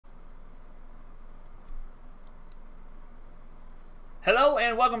Hello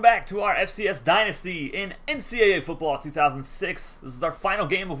and welcome back to our FCS Dynasty in NCAA Football 2006. This is our final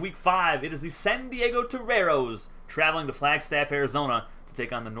game of Week 5. It is the San Diego Toreros traveling to Flagstaff, Arizona to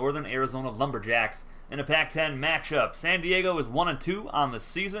take on the Northern Arizona Lumberjacks in a Pac-10 matchup. San Diego is 1-2 on the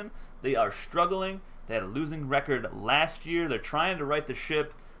season. They are struggling. They had a losing record last year. They're trying to right the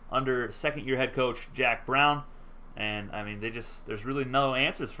ship under second-year head coach Jack Brown. And, I mean, there's really no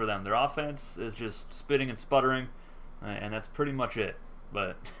answers for them. Their offense is just spitting and sputtering. And that's pretty much it.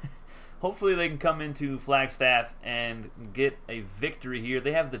 But hopefully they can come into Flagstaff and get a victory here.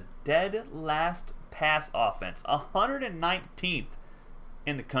 They have the dead last pass offense. 119th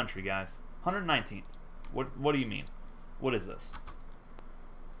in the country, guys. 119th. What do you mean? What is this?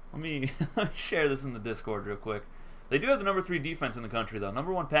 Let me share this in the Discord real quick. They do have the number 3 defense in the country, though.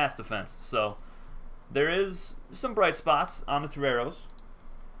 Number 1 pass defense. So there is some bright spots on the Toreros.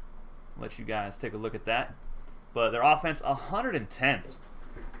 I'll let you guys take a look at that. But their offense, 110th.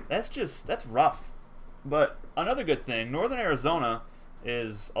 That's rough. But another good thing, Northern Arizona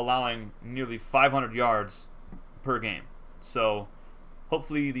is allowing nearly 500 yards per game. So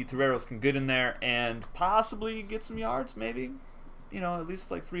hopefully the Toreros can get in there and possibly get some yards, maybe. You know, at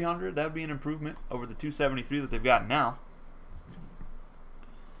least like 300. That would be an improvement over the 273 that they've got now.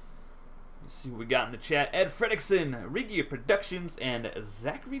 Let's see what we got in the chat. Ed Fredrickson, Regia Productions, and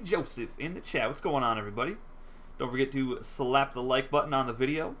Zachary Joseph in the chat. What's going on, everybody? Don't forget to slap the like button on the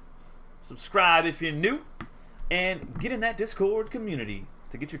video, subscribe if you're new, and get in that Discord community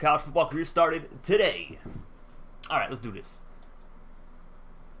to get your college football career started today. Alright, let's do this.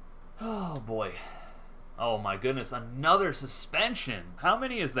 Oh boy. Oh my goodness, another suspension. How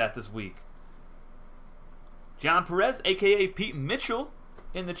many is that this week? John Perez, aka Pete Mitchell,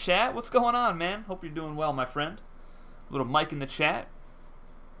 in the chat. What's going on, man? Hope you're doing well, my friend. Little Mike in the chat.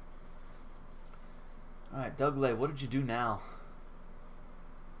 Alright, Doug Lay, what did you do now?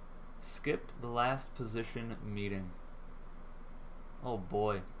 Skipped the last position meeting. Oh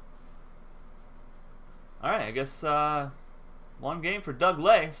boy. Alright, I guess one game for Doug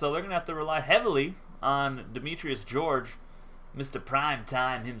Lay, so they're going to have to rely heavily on Demetrius George, Mr.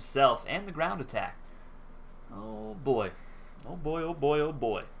 Primetime himself, and the ground attack. Oh boy. Oh boy, oh boy, oh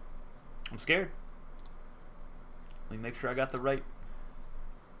boy. I'm scared. Let me make sure I got the right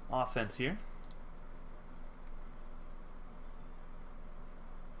offense here.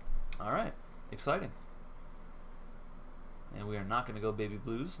 Alright, exciting. And we are not going to go baby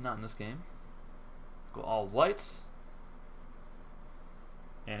blues, not in this game. Go all whites.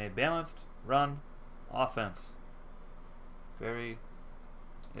 And a balanced run offense. Very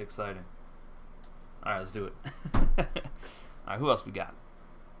exciting. Alright, let's do it. Alright, who else we got?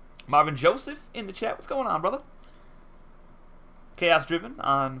 Marvin Joseph in the chat. What's going on, brother? Chaos Driven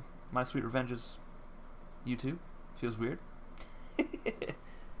on My Sweet Revenge's YouTube. Feels weird.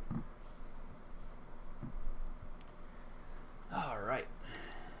 Alright,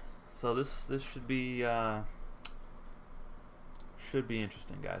 so this should be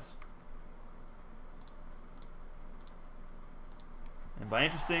interesting, guys. And by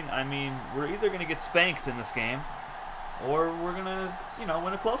interesting, I mean we're either going to get spanked in this game, or we're going to, you know,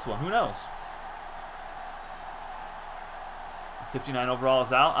 win a close one. Who knows? 59 overall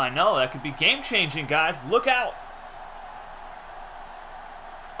is out. I know, that could be game-changing, guys. Look out!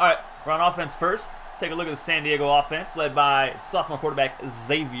 Alright, we're on offense first. Take a look at the San Diego offense, led by sophomore quarterback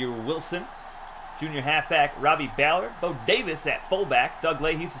Xavier Wilson, junior halfback Robbie Ballard, Bo Davis at fullback, Doug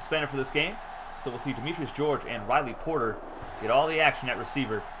Lay, he's suspended for this game, so we'll see Demetrius George and Riley Porter get all the action at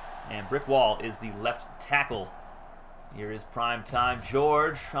receiver, and Brick Wall is the left tackle. Here is Primetime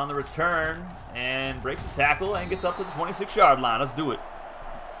George on the return, and breaks a tackle and gets up to the 26-yard line. Let's do it.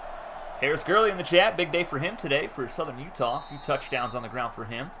 Harris Gurley in the chat, big day for him today for Southern Utah, a few touchdowns on the ground for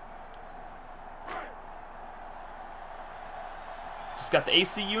him. Just got the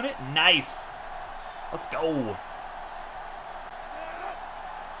AC unit. Nice. Let's go.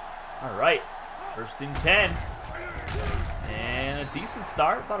 All right. First and 10. And a decent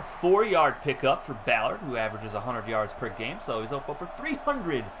start. About a 4-yard pickup for Ballard, who averages 100 yards per game. So he's up over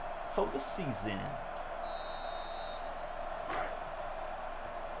 300 for the season.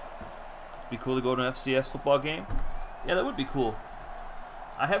 Be cool to go to an FCS football game. Yeah, that would be cool.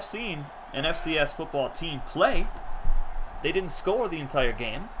 I have seen an FCS football team play. They didn't score the entire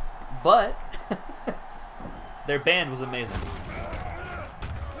game, but their band was amazing.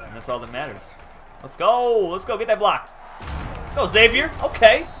 And that's all that matters. Let's go. Let's go. Get that block. Let's go, Xavier.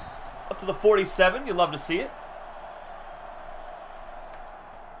 Okay. Up to the 47. You love to see it.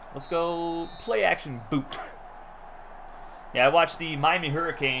 Let's go play action boot. Yeah, I watched the Miami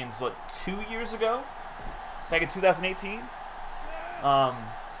Hurricanes, what, 2 years ago? Back in 2018?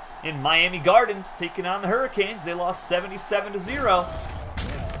 in Miami Gardens taking on the Hurricanes. They lost 77-0.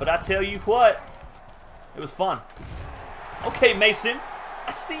 But I tell you what, it was fun. Okay, Mason,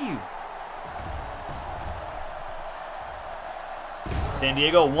 I see you. San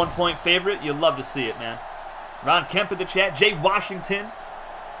Diego, 1-point favorite. You love to see it, man. Ron Kemp in the chat. Jay Washington.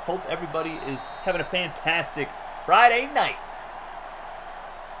 Hope everybody is having a fantastic Friday night.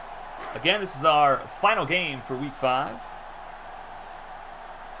 Again, this is our final game for Week 5.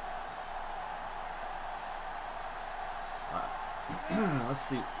 Let's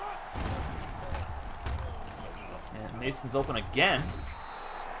see. And Mason's open again.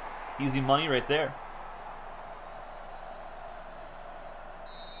 Easy money right there.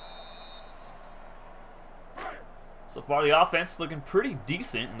 So far, the offense is looking pretty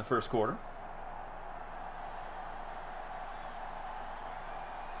decent in the first quarter.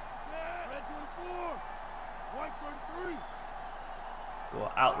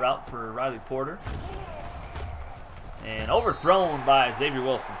 Go out route for Riley Porter. And overthrown by Xavier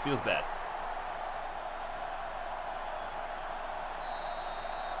Wilson. Feels bad.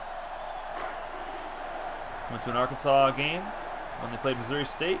 Went to an Arkansas game when they played Missouri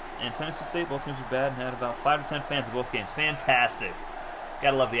State and Tennessee State. Both teams were bad and had about 5 to 10 fans at both games. Fantastic.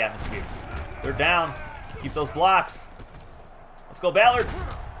 Gotta love the atmosphere. They're down. Keep those blocks. Let's go, Ballard.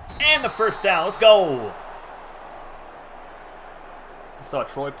 And the first down. Let's go. I saw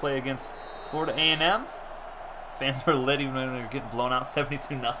Troy play against Florida A&M. Fans were lit even when they were getting blown out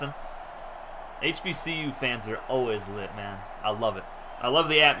 72-0. HBCU fans are always lit, man. I love it. I love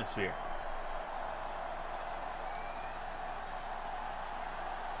the atmosphere.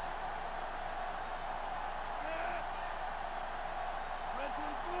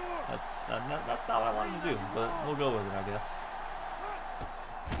 That's not what I wanted to do, but we'll go with it, I guess.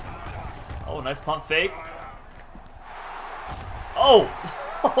 Oh, nice pump fake. Oh!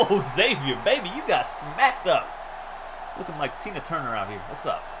 Oh, Xavier, baby, you got smacked up. Looking like Tina Turner out here. What's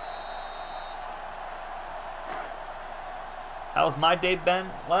up? How's my day been?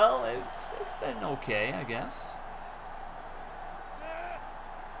 Well, it's been okay, I guess.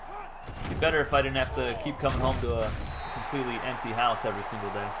 It'd be better if I didn't have to keep coming home to a completely empty house every single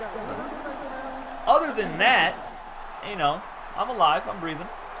day. But other than that, you know, I'm alive. I'm breathing.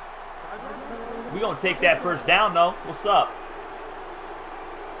 We're going to take that first down, though. What's up?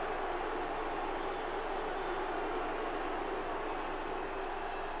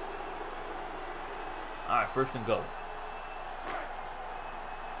 All right, first and go.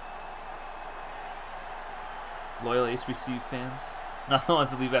 Loyal HBCU fans. Not the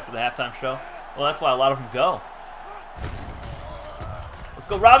ones that leave after the halftime show. Well, that's why a lot of them go. Let's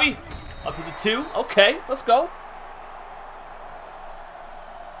go, Robbie. Up to the 2. Okay, let's go.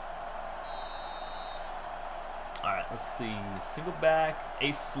 All right, let's see. Single back,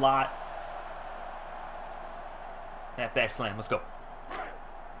 ace slot. Halfback slam. Let's go.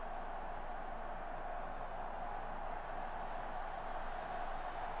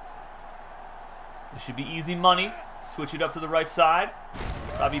 This should be easy money. Switch it up to the right side.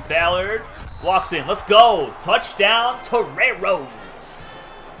 Robbie Ballard walks in. Let's go. Touchdown, Toreros.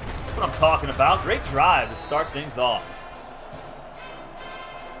 That's what I'm talking about. Great drive to start things off.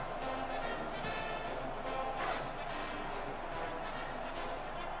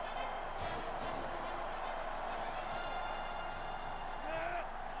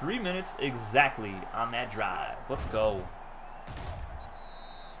 Three minutes exactly on that drive. Let's go.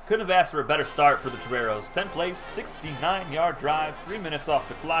 Couldn't have asked for a better start for the Toreros. 10 plays, 69-yard drive, 3 minutes off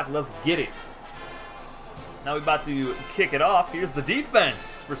the clock. Let's get it. Now we're about to kick it off. Here's the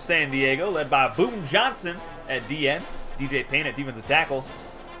defense for San Diego, led by Boone Johnson at DN, DJ Payne at defensive tackle,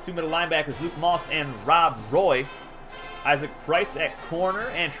 2 middle linebackers Luke Moss and Rob Roy, Isaac Price at corner,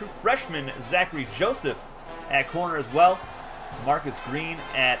 and true freshman Zachary Joseph at corner as well. Marcus Green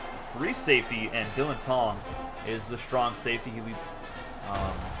at free safety, and Dylan Tong is the strong safety. He leads.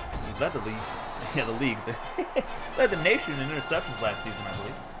 He led the league. Yeah, the league. Led the nation in interceptions last season, I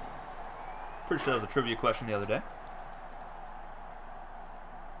believe. Pretty sure that was a trivia question the other day.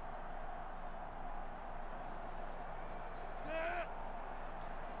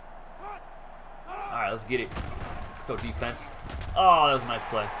 All right, let's get it. Let's go defense. Oh, that was a nice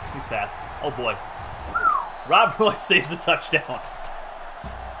play. He's fast. Oh boy. Rob Roy saves the touchdown.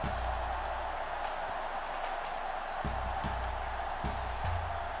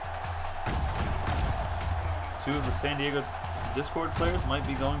 Two of the San Diego Discord players might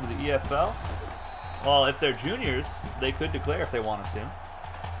be going to the EFL. Well, if they're juniors, they could declare if they wanted to.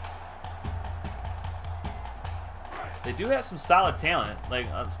 They do have some solid talent, like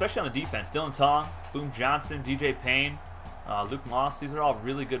especially on the defense. Dylan Tong, Boone Johnson, DJ Payne, Luke Moss. These are all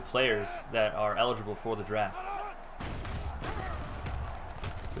really good players that are eligible for the draft.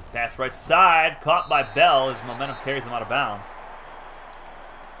 Good pass right side. Caught by Bell. His momentum carries him out of bounds.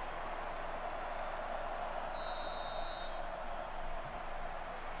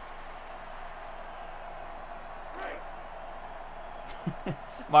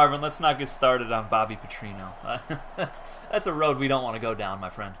 Marvin, let's not get started on Bobby Petrino. That's a road we don't want to go down, my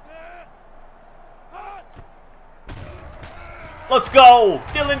friend. Let's go!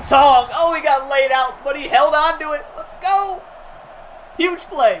 Dylan Tong! Oh, he got laid out, but he held on to it. Let's go! Huge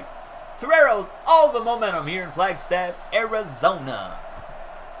play. Toreros, all the momentum here in Flagstaff, Arizona.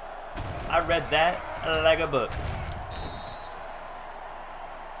 I read that like a book.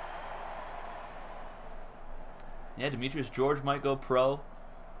 Yeah, Demetrius George might go pro.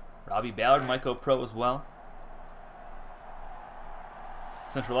 Robbie Ballard might go pro as well.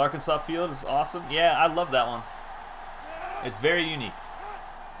 Central Arkansas field is awesome. Yeah, I love that one. It's very unique.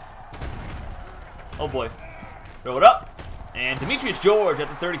 Oh boy. Throw it up. And Demetrius George at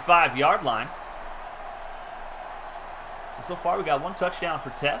the 35-yard line. So far we got one touchdown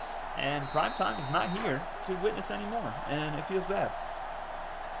for Tess. And Primetime is not here to witness anymore. And it feels bad.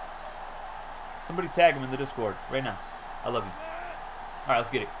 Somebody tag him in the Discord right now. I love you. Alright, let's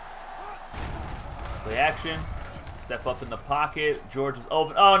get it. Play action. Step up in the pocket. George is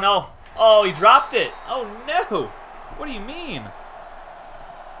open. Oh, no. Oh, he dropped it. Oh, no. What do you mean?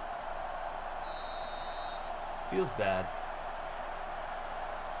 Feels bad.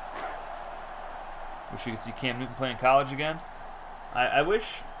 Wish you could see Cam Newton play in college again. I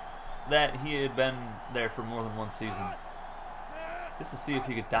wish that he had been there for more than one season. Just to see if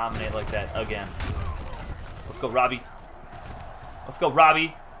he could dominate like that again. Let's go, Robbie. Let's go,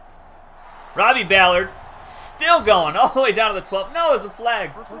 Robbie. Robbie Ballard. Still going all the way down to the 12. No, it's a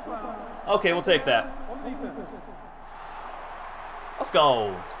flag. Okay, we'll take that. Let's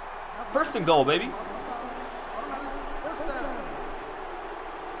go. First and goal, baby.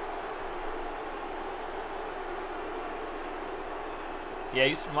 Yeah,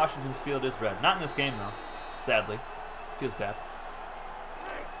 Eastern Washington's field is red. Not in this game, though. Sadly. Feels bad.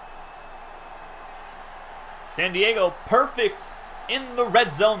 San Diego, perfect in the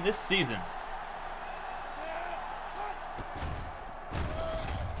red zone this season.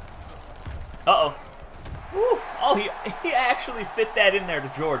 Uh-oh. Woof. Oh, he actually fit that in there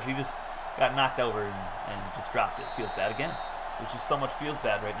to George. He just got knocked over and just dropped it. Feels bad again. There's just so much feels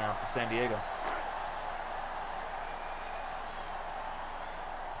bad right now for San Diego.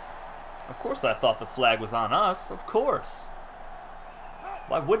 Of course I thought the flag was on us. Of course.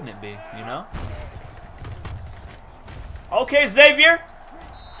 Why wouldn't it be, you know? Okay, Xavier.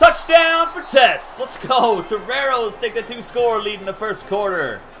 Touchdown for Tess. Let's go. Toreros take the 2-score lead in the first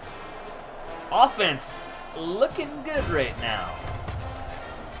quarter. Offense looking good right now.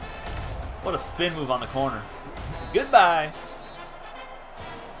 What a spin move on the corner. Goodbye.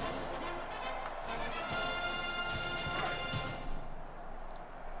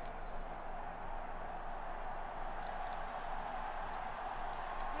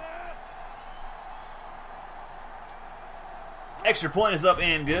 Extra point is up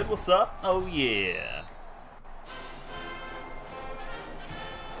and good. What's up? Oh, yeah.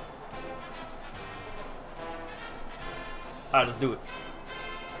 All right, let's do it.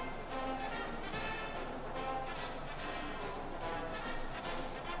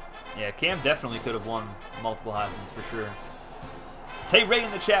 Yeah, Cam definitely could have won multiple Heismans for sure. Tay Ray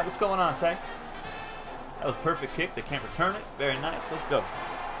in the chat. What's going on, Tay? That was a perfect kick. They can't return it. Very nice. Let's go.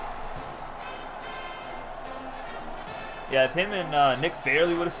 Yeah, if him and Nick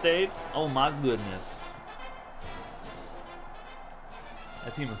Fairley would have stayed, oh my goodness.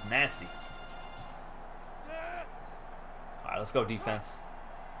 That team was nasty. All right, let's go defense.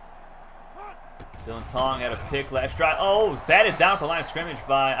 Dylan Tong had a pick last drive. Oh, batted down at the line of scrimmage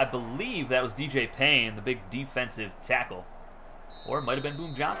by, I believe that was DJ Payne, the big defensive tackle. Or it might have been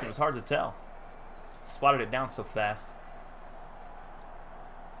Boone Johnson. It was hard to tell. Swatted it down so fast.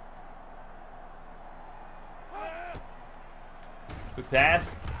 Good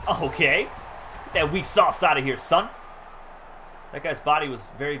pass. Oh, okay. Get that weak sauce out of here, son. That guy's body was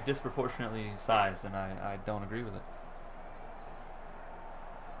very disproportionately sized, and I don't agree with it.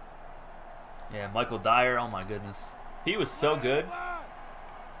 Yeah, Michael Dyer, oh my goodness. He was so good.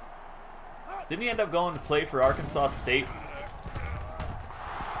 Didn't he end up going to play for Arkansas State?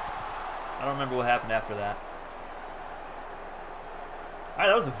 I don't remember what happened after that. All right,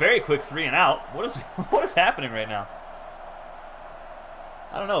 that was a very quick 3 and out. What is happening right now?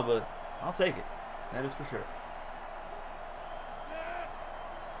 I don't know, but I'll take it. That is for sure.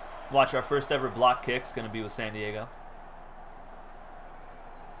 Watch, our first ever block kick's going to be with San Diego.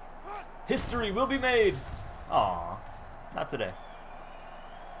 History will be made. Aw, not today.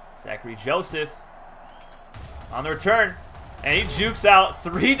 Zachary Joseph on the return. And he jukes out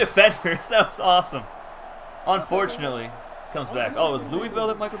 3 defenders. That was awesome. Unfortunately, comes back. Oh, it was Louisville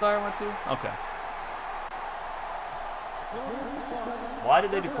that Michael Dyer went to? Okay. Why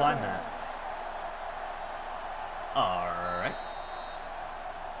did they decline that? Alright.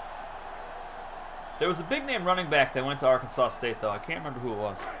 There was a big name running back that went to Arkansas State, though. I can't remember who it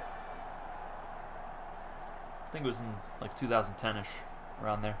was. I think it was in like 2010-ish,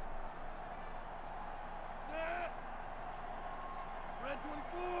 around there.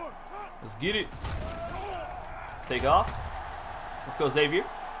 Let's get it. Take off. Let's go, Xavier.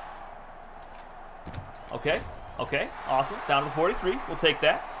 Okay. Okay. Awesome. Down to the 43. We'll take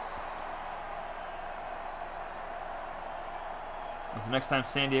that. When's the next time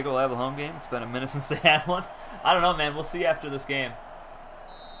San Diego will have a home game? It's been a minute since they had one. I don't know, man. We'll see after this game.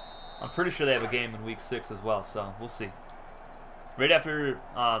 I'm pretty sure they have a game in week 6 as well, so we'll see. Right after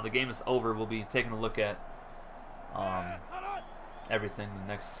the game is over, we'll be taking a look at everything, the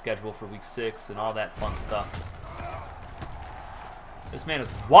next schedule for week 6 and all that fun stuff. This man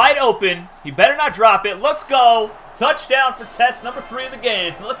is wide open. He better not drop it. Let's go. Touchdown for test number 3 of the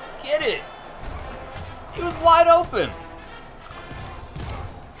game. Let's get it. He was wide open.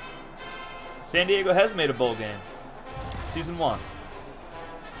 San Diego has made a bowl game. Season 1.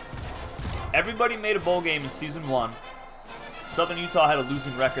 Everybody made a bowl game in Season 1. Southern Utah had a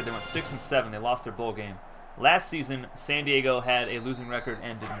losing record. They went 6-7. They lost their bowl game. Last season, San Diego had a losing record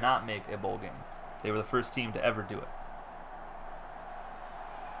and did not make a bowl game. They were the first team to ever do it.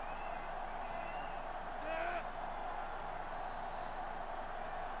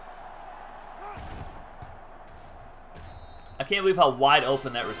 I can't believe how wide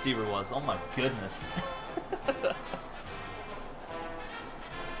open that receiver was. Oh my goodness.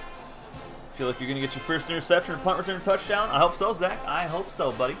 Feel like you're going to get your first interception or punt return touchdown? I hope so, Zach. I hope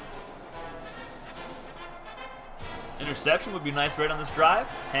so, buddy. Interception would be nice right on this drive.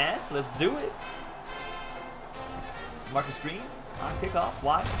 Huh? Let's do it. Marcus Green on kickoff.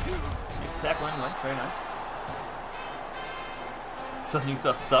 Wide. Nice tackle anyway. Very nice. Southern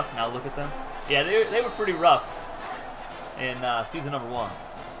Utah suck. Now look at them. Yeah, they were pretty rough in season number 1.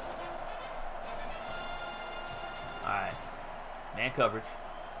 Alright. Man coverage.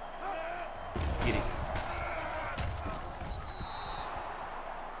 Let's get it.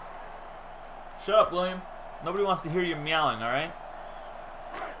 Shut up, William. Nobody wants to hear you meowing, alright?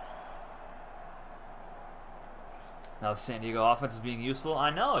 Now the San Diego offense is being useful. I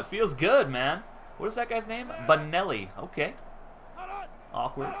know, it feels good, man. What is that guy's name? Bonelli. Okay.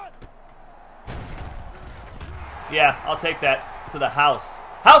 Awkward. Yeah, I'll take that to the house.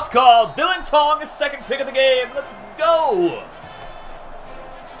 House call! Dylan Tong, his 2nd pick of the game. Let's go!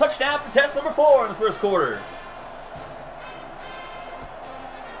 Touchdown for test number 4 in the first quarter.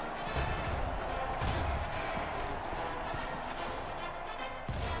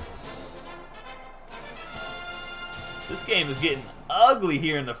 This game is getting ugly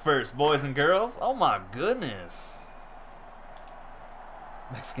here in the first, boys and girls. Oh my goodness.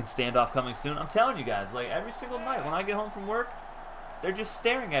 Mexican standoff coming soon. I'm telling you guys, like every single night when I get home from work, they're just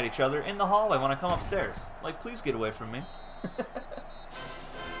staring at each other in the hallway when I come upstairs. Like, please get away from me.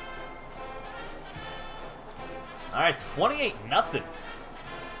 Alright, 28-0.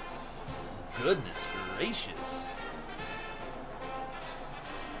 Goodness gracious.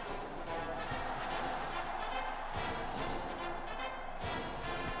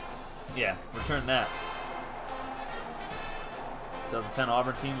 Yeah, return that. 2010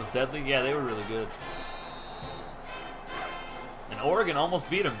 Auburn team was deadly. Yeah, they were really good. And Oregon almost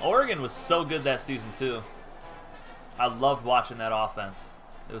beat them. Oregon was so good that season, too. I loved watching that offense.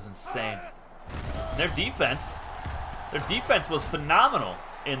 It was insane. And their defense was phenomenal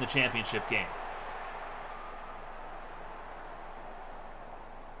in the championship game.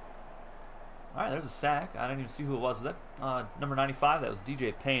 All right, there's a sack. I didn't even see who it was. Was that number 95? That was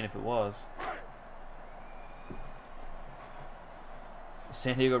DJ Payne if it was. If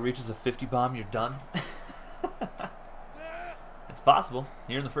San Diego reaches a 50 bomb, you're done. It's possible.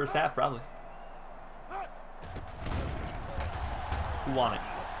 Here in the first half, probably. Who won it?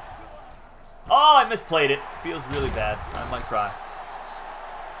 Oh, I misplayed it. Feels really bad. I might cry.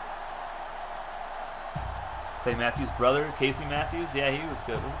 Clay Matthews' brother, Casey Matthews. Yeah, he was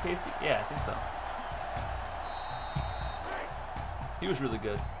good. Was it Casey? Yeah, I think so. He was really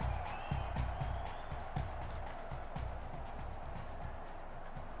good.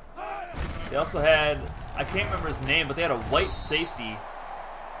 They also had, I can't remember his name, but they had a white safety.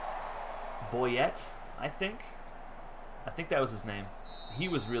 Boyette, I think. I think that was his name. He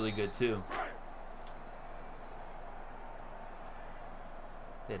was really good too.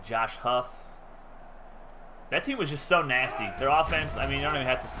 They had Josh Huff. That team was just so nasty. Their offense, I mean, you don't even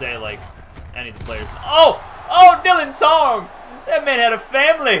have to say, like, any of the players. Oh! Oh, Dylan Tong! That man had a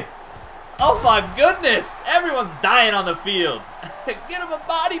family! Oh, my goodness! Everyone's dying on the field. Get him a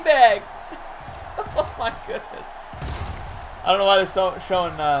body bag! Oh, my goodness. I don't know why they're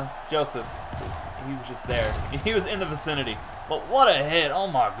showing Joseph. He was just there. He was in the vicinity. But what a hit. Oh,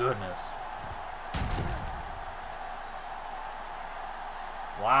 my goodness.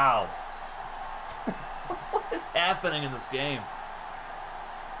 Wow. What is happening in this game?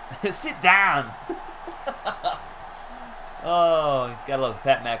 Sit down. Oh, you gotta love the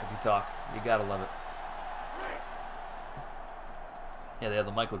Pat McAfee talk. You gotta love it. Yeah, they have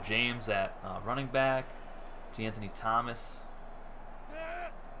the Michael James at running back. Anthony Thomas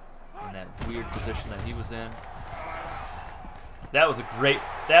in that weird position that he was in. That was a great.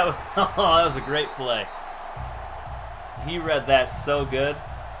 That was a great play. He read that so good.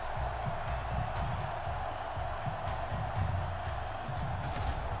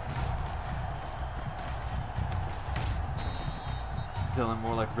 Dylan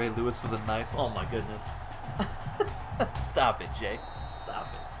more like Ray Lewis with a knife. Oh my goodness. Stop it, Jake. Stop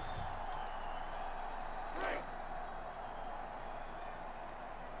it.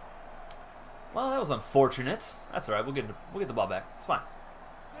 Well, that was unfortunate. That's all right. We'll get the ball back. It's fine.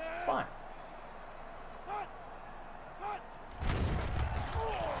 It's fine.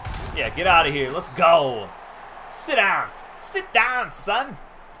 Yeah, get out of here. Let's go. Sit down. Sit down, son.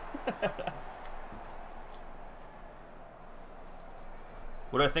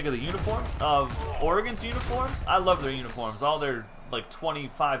 What do I think of the uniforms? Of Oregon's uniforms? I love their uniforms. All their, like,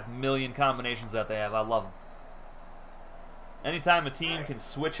 25 million combinations that they have. I love them. Anytime a team can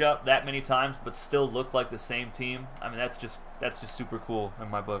switch up that many times but still look like the same team, I mean, that's just super cool in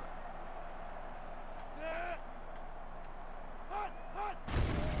my book.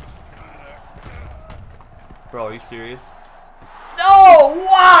 Bro, are you serious? No!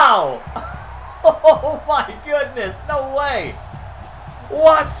 Wow! Oh my goodness! No way!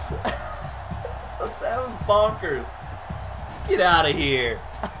 What? That was bonkers. Get out of here.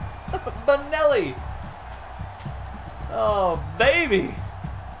 Bonelli. Oh, baby.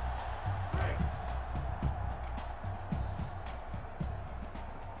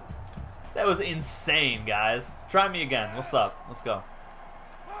 That was insane, guys. Try me again. What's up? Let's go.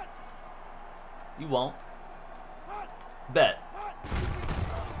 You won't. Bet.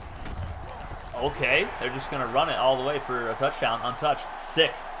 Okay, they're just going to run it all the way for a touchdown, untouched.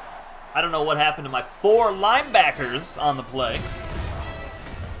 Sick. I don't know what happened to my 4 linebackers on the play.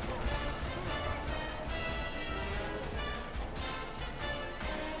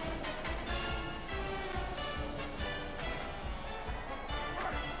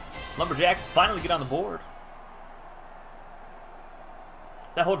 Lumberjacks finally get on the board.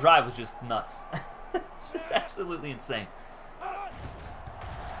 That whole drive was just nuts. Just absolutely insane.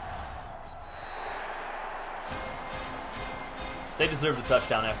 They deserved a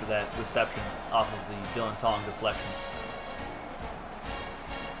touchdown after that reception off of the Dylan Tong deflection.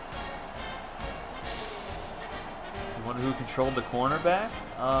 You wonder who controlled the cornerback?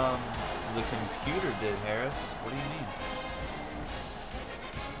 The computer did, Harris. What do you mean?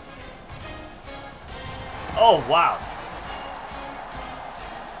 Oh, wow.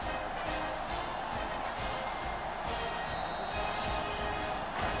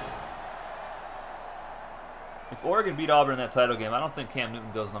 If Oregon beat Auburn in that title game, I don't think Cam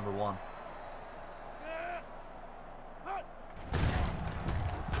Newton goes number 1.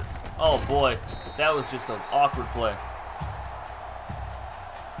 Oh boy, that was just an awkward play.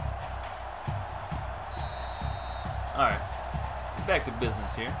 Alright, back to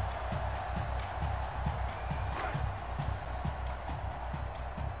business here.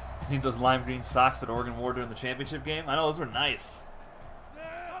 Need those lime green socks that Oregon wore during the championship game? I know, those were nice.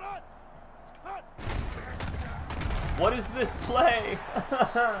 What is this play?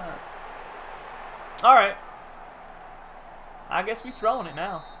 Alright. I guess we're throwing it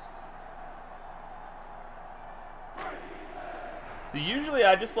now. So usually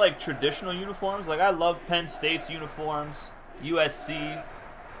I just like traditional uniforms. Like I love Penn State's uniforms, USC,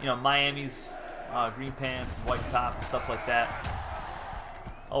 you know, Miami's green pants, white top, and stuff like that.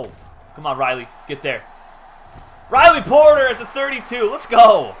 Oh, come on, Riley. Get there. Riley Porter at the 32. Let's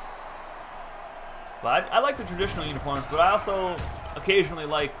go. But I like the traditional uniforms, but I also occasionally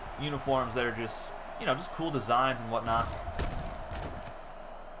like uniforms that are just, you know, just cool designs and whatnot.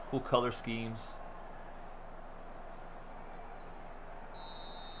 Cool color schemes.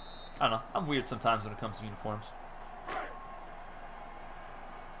 I don't know. I'm weird sometimes when it comes to uniforms.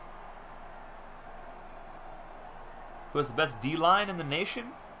 Who has the best D-line in the nation?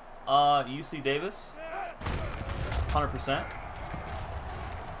 UC Davis. 100%.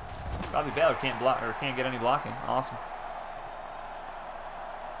 Robbie Ballard can't block or can't get any blocking. Awesome.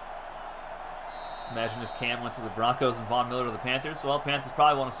 Imagine if Cam went to the Broncos and Von Miller to the Panthers. Well, Panthers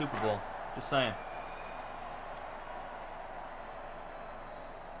probably won a Super Bowl. Just saying.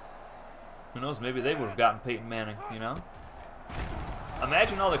 Who knows? Maybe they would have gotten Peyton Manning, you know?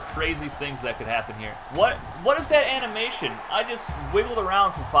 Imagine all the crazy things that could happen here. What is that animation? I just wiggled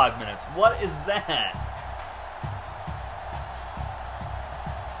around for 5 minutes. What is that?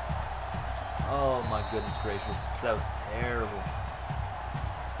 Oh my goodness gracious. That was terrible.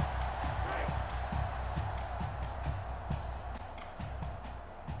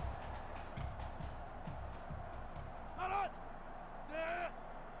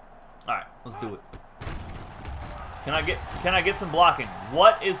 Alright, let's do it. Can I get some blocking?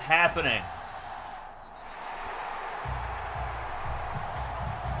 What is happening?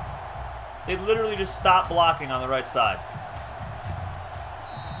 They literally just stopped blocking on the right side.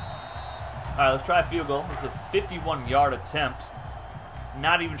 Alright, let's try a field goal. It's a 51-yard attempt.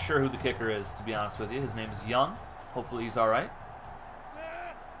 Not even sure who the kicker is, to be honest with you. His name is Young. Hopefully he's alright.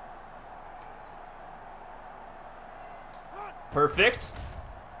 Perfect.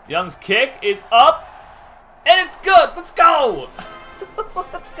 Young's kick is up. And it's good. Let's go.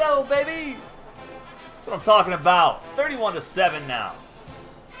 Let's go, baby. That's what I'm talking about. 31-7 now.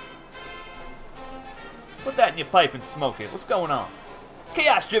 Put that in your pipe and smoke it. What's going on?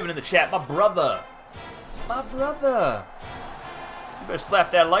 Chaos Driven in the chat. My brother. My brother. You better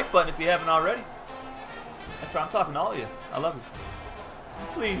slap that like button if you haven't already. That's right. I'm talking to all of you. I love you.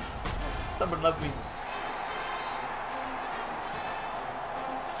 Please. Someone love me.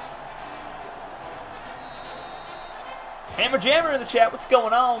 Hammer Jammer in the chat. What's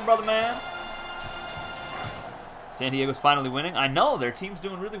going on, brother man? San Diego's finally winning. I know. Their team's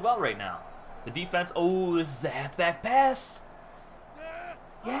doing really well right now. The defense. Oh, this is a halfback pass.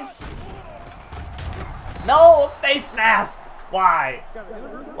 Yes. No, face mask. Why?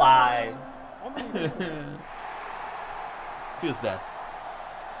 Why? Feels bad.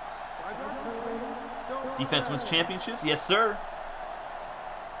 Defense wins championships? Yes, sir.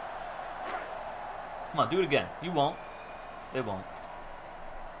 Come on, do it again. You won't. They won't.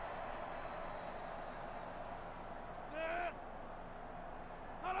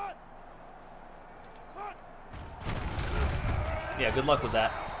 Yeah, good luck with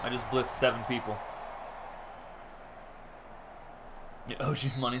that. I just blitzed 7 people. You owes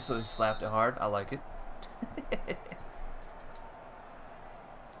you money, so he slapped it hard. I like it.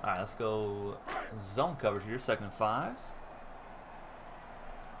 Alright, let's go zone coverage here. 2nd and 5.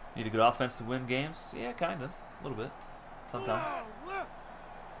 Need a good offense to win games? Yeah, kind of. A little bit. Sometimes.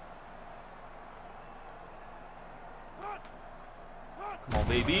 Come on,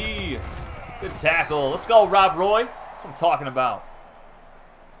 baby. Good tackle. Let's go, Rob Roy. That's what I'm talking about.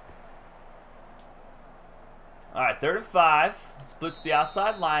 All right, 3rd and 5. Let's blitz the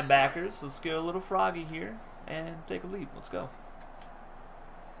outside linebackers. Let's get a little froggy here and take a leap. Let's go.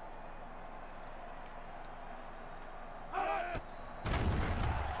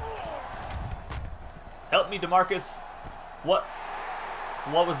 Help me, DeMarcus. What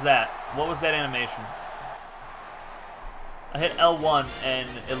was that? What was that animation? I hit L1 and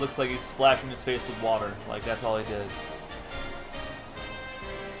it looks like he's splashing his face with water. Like, that's all he did.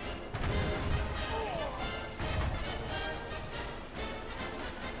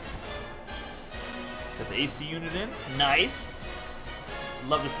 Got the AC unit in. Nice.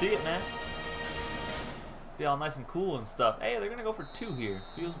 Love to see it, man. Be all nice and cool and stuff. Hey, they're going to go for 2 here.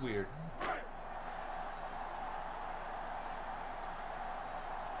 Feels weird.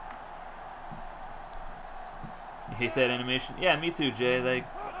 You hate that animation? Yeah, me too, Jay.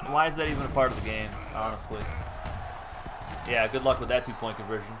 Why is that even a part of the game, honestly? Yeah, good luck with that 2-point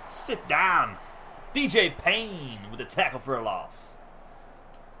conversion. Sit down. DJ Payne with a tackle for a loss.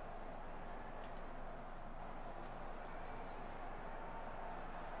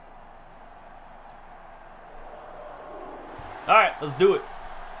 Alright, let's do it.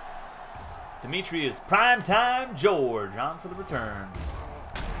 Demetrius Primetime George on for the return.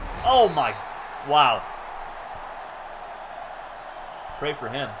 Oh my, wow. Pray for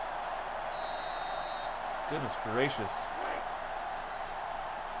him. Goodness gracious.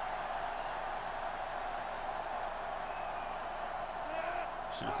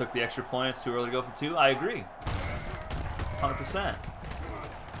 Should have took the extra point. It's too early to go for 2. I agree. 100%.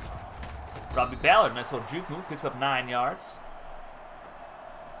 Robbie Ballard, nice little juke move. Picks up 9 yards.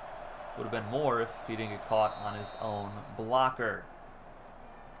 Would have been more if he didn't get caught on his own blocker.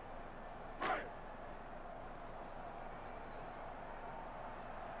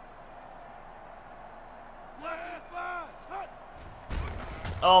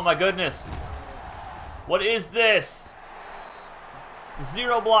 Oh my goodness. What is this?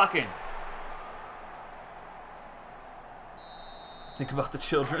 Zero blocking. Think about the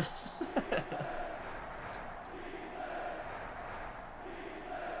children.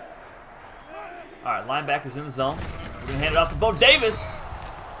 Alright, linebacker's in the zone. We're going to hand it off to Bo Davis.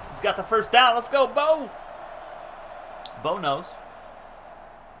 He's got the first down. Let's go, Bo. Bo knows.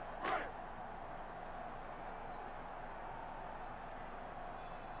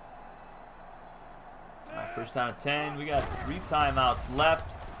 Alright, first down and 10. We got 3 timeouts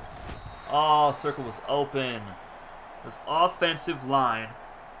left. Oh, circle was open. This offensive line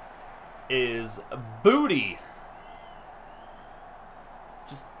is booty.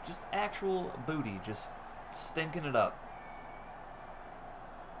 Just actual booty. Just stinking it up.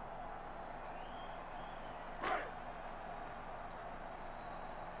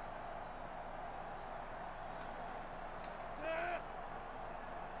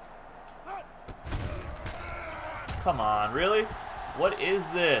 Come on, really? What is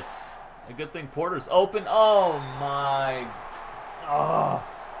this? A good thing Porter's open. Oh my. Oh.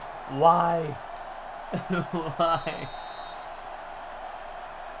 Why? Why?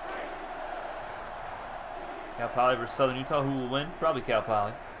 Cal Poly versus Southern Utah. Who will win? Probably Cal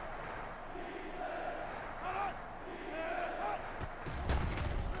Poly.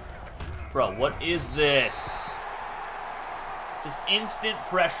 Bro, what is this? Just instant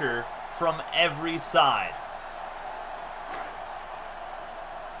pressure from every side.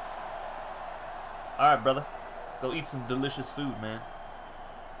 Alright, brother. Go eat some delicious food, man.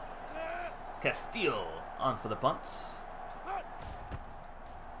 Castillo on for the punt.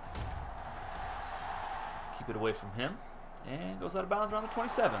 Keep it away from him. And goes out of bounds around the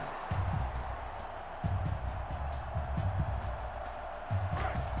 27.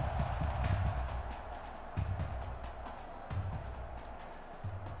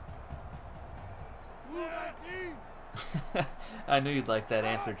 I knew you'd like that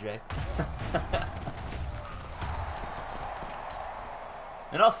answer, Jay.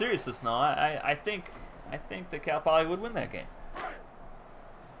 In all seriousness, no, I think that Cal Poly would win that game.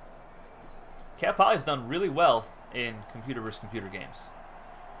 Cal Poly's done really well in computer versus computer games.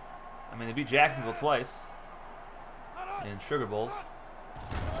 I mean, they beat Jacksonville twice in Sugar Bowls.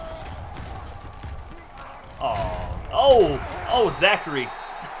 Oh, Zachary.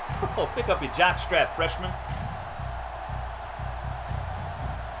 Oh, pick up your jockstrap, freshman.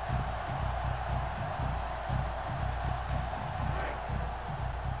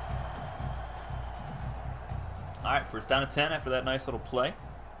 All right, first down and 10 after that nice little play.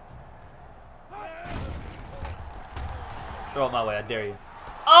 Throw it my way, I dare you.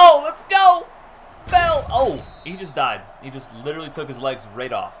 Oh, let's go! Bell! Oh, he just died. He just literally took his legs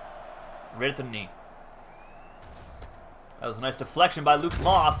right off. Right at the knee. That was a nice deflection by Luke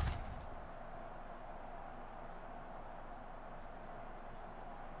Moss.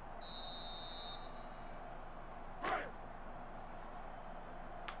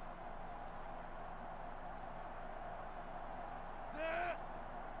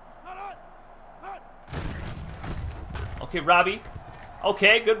 Okay, Robbie.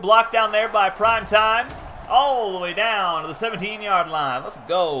 Okay, good block down there by Prime Time. All the way down to the 17-yard line. Let's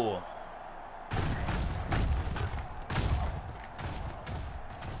go.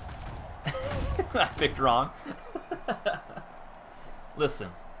 I picked wrong. Listen,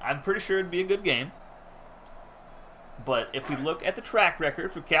 I'm pretty sure it'd be a good game. But if we look at the track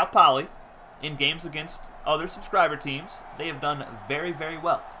record for Cal Poly in games against other subscriber teams, they have done very, very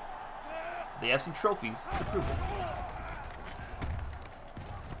well. They have some trophies to prove it.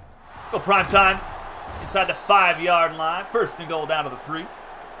 Let's go Prime Time. Inside the 5-yard line. First and goal down to the 3.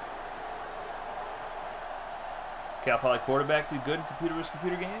 Does Cal Poly quarterback do good in computer versus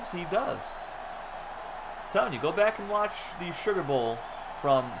computer games? He does. I'm telling you, go back and watch the Sugar Bowl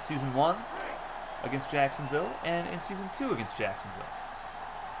from Season 1 against Jacksonville and in Season 2 against Jacksonville.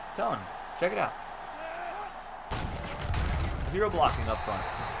 I'm telling you, check it out. Zero blocking up front.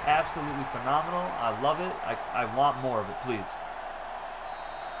 Just absolutely phenomenal. I love it. I want more of it, please.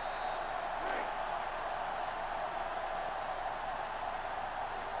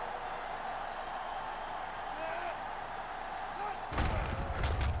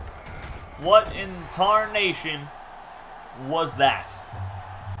 What in tarnation was that?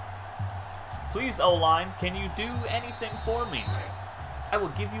 Please, O-line, can you do anything for me? I will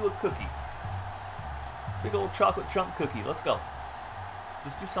give you a cookie. Big old chocolate chunk cookie. Let's go.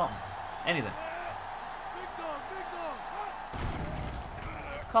 Just do something. Anything.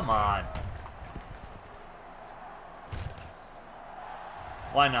 Come on.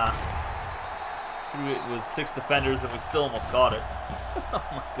 Why not? threw it with 6 defenders, and we still almost caught it. Oh,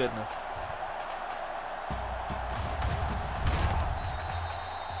 my goodness.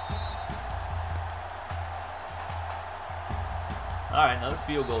 All right, another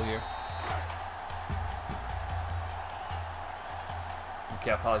field goal here.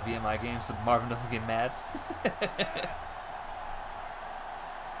 Okay, I'll probably VMI game so Marvin doesn't get mad.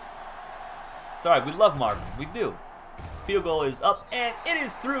 It's all right. We love Marvin. We do. Field goal is up, and it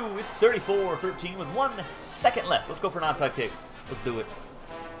is through. It's 34-13 with 1 second left. Let's go for an onside kick. Let's do it.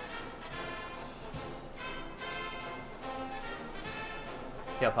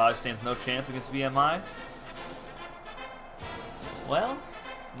 Cal Poly stands no chance against VMI. Well,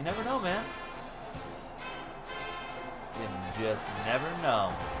 you never know, man. You just never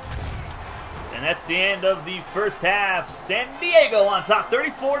know. And that's the end of the first half. San Diego on top,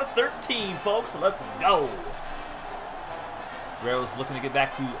 34-13, folks. Let's go. Toreros looking to get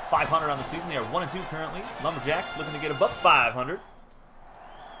back to 500 on the season. They are 1-2 currently. Lumberjacks looking to get above 500.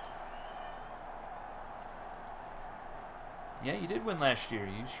 Yeah, you did win last year.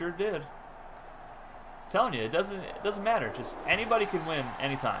 You sure did. I'm telling you, it doesn't matter. Just anybody can win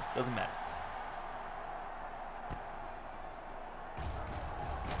anytime. Doesn't matter.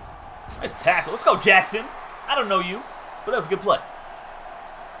 Nice tackle. Let's go, Jackson. I don't know you, but that was a good play.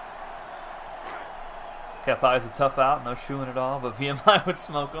 Capai is a tough out. No shoeing at all, but VMI would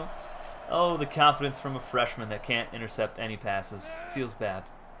smoke him. Oh, the confidence from a freshman that can't intercept any passes. Feels bad.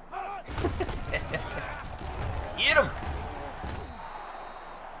 Get him!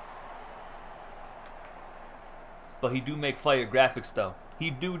 But he do make fire graphics, though. He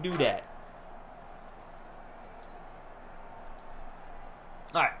do that.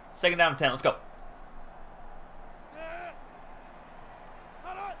 All right, second down and 10. Let's go.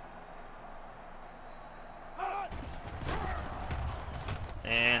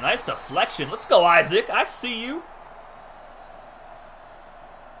 And nice deflection. Let's go, Isaac. I see you.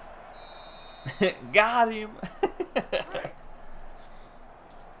 Got him.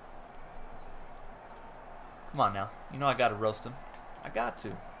 Come on now. You know I got to roast him. I got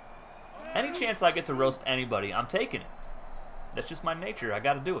to. Any chance I get to roast anybody, I'm taking it. That's just my nature. I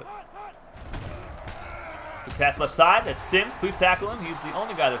got to do it. Good pass left side. That's Sims. Please tackle him. He's the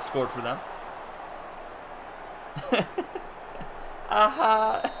only guy that scored for them.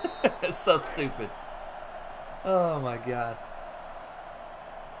 Aha. It's so stupid. Oh, my God.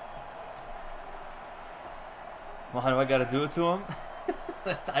 Well, how do I got to do it to him?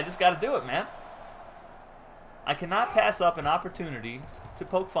 I just got to do it, man. I cannot pass up an opportunity to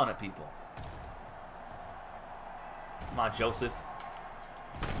poke fun at people. Come on, Joseph.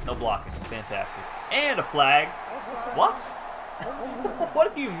 No blocking. Fantastic. And a flag. What?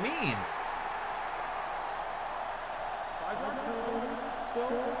 What do you mean?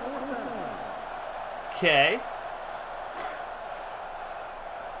 Okay.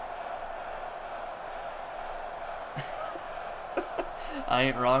 I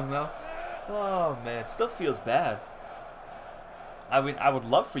ain't wrong, though. Oh, man. It still feels bad. I would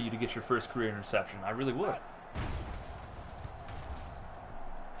love for you to get your first career interception. I really would.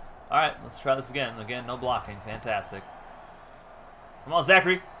 All right, let's try this again. Again, no blocking. Fantastic. Come on,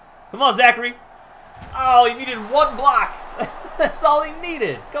 Zachary. Come on, Zachary. Oh, he needed one block. That's all he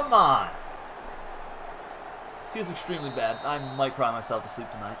needed. Come on. Feels extremely bad. I might cry myself to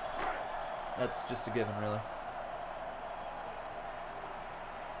sleep tonight. That's just a given, really.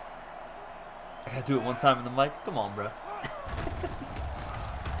 I gotta do it one time in the mic. Come on, bro.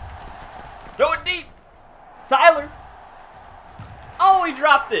 Throw it deep. Tyler. Oh, he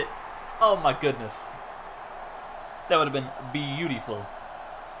dropped it. Oh, my goodness. That would have been beautiful.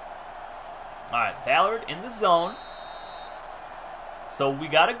 All right, Ballard in the zone. So we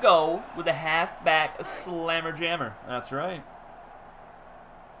got to go with a halfback slammer jammer. That's right.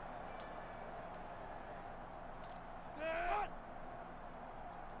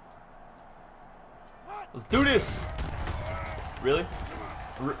 Let's do this. Really?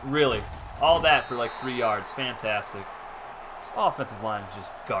 Really? All that for like 3 yards. Fantastic. This offensive line is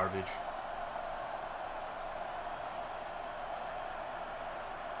just garbage.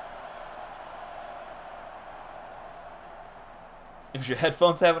 If your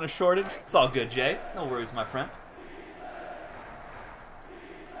headphones having a shortage, it's all good, Jay. No worries, my friend.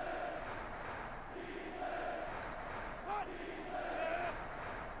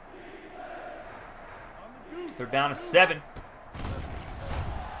 They're down to 7.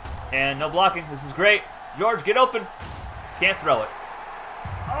 And no blocking. This is great. George, get open. Can't throw it.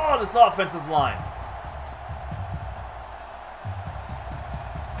 Oh, this offensive line.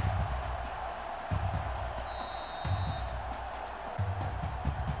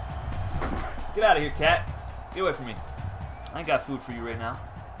 Get out of here, cat. Get away from me. I ain't got food for you right now.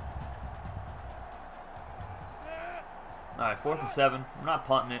 Alright, 4th and 7. We're not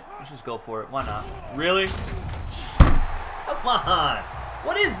punting it. Let's just go for it. Why not? Really? Come on.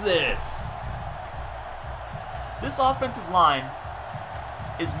 What is this? This offensive line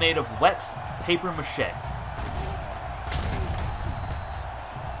is made of wet paper mache.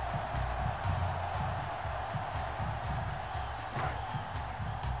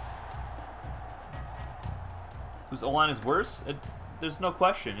 Whose O-line is worse? There's no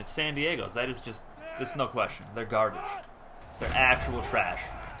question. It's San Diego's. That is just, there's no question. They're garbage. They're actual trash.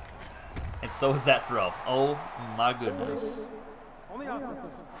 And so is that throw. Oh my goodness.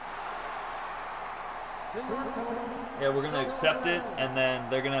 Yeah, we're going to accept it, and then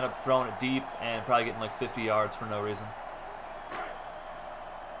they're going to end up throwing it deep and probably getting like 50 yards for no reason.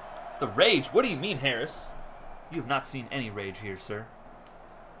 The rage? What do you mean, Harris? You have not seen any rage here, sir.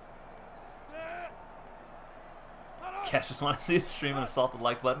 Guys, just want to see the stream and assault the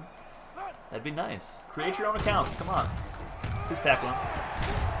like button. That'd be nice. Create your own accounts. Come on. Who's tackling?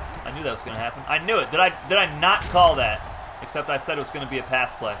 I knew that was going to happen. I knew it. Did I not call that? Except I said it was going to be a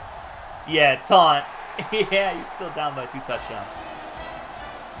pass play. Yeah, taunt. Yeah, you're still down by 2 touchdowns.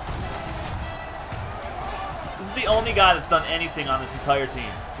 This is the only guy that's done anything on this entire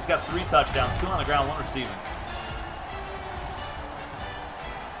team. He's got 3 touchdowns, 2 on the ground, 1 receiving.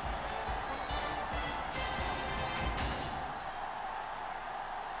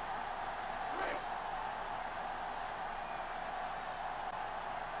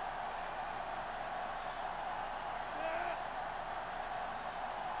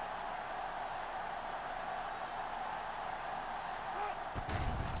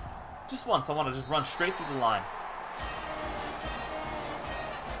 Just once, I want to just run straight through the line.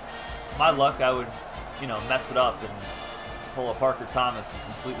 My luck, I would, you know, mess it up and pull a Parker Thomas and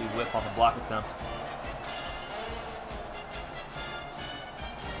completely whip on the block attempt.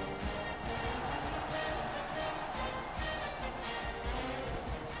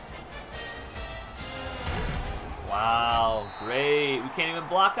 Wow, great. We can't even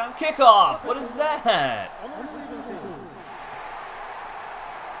block on kickoff. What is that?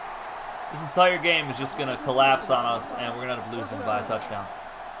 This entire game is just going to collapse on us, and we're going to end up losing by a touchdown.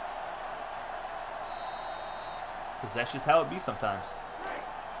 Because that's just how it be sometimes.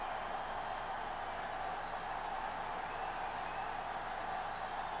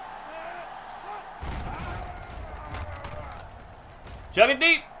 Chug it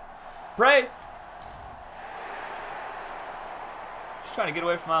deep. Pray. Just trying to get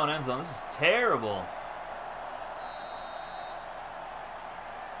away from my own end zone. This is terrible.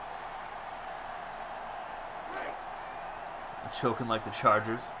 Choking like the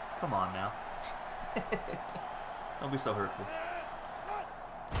Chargers. Come on now. Don't be so hurtful.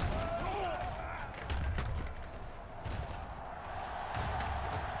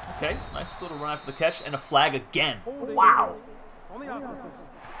 Okay, nice little run after the catch and a flag again. Wow.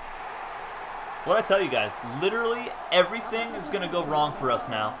 What I tell you guys, literally everything is going to go wrong for us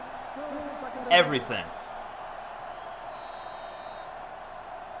now. Everything.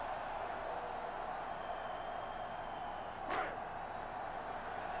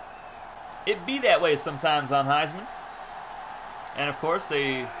 It be that way sometimes on Heisman. And of course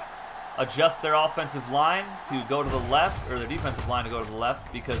they adjust their offensive line to go to the left, or their defensive line to go to the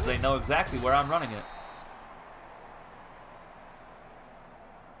left, because they know exactly where I'm running it.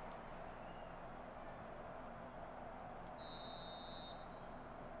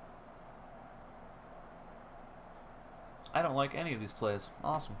 I don't like any of these plays.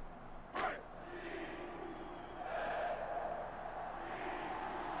 Awesome.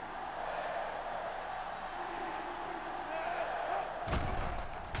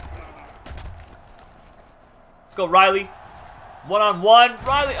 Let's go, Riley. One-on-one.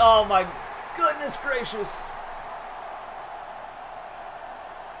 Riley. Oh, my goodness gracious.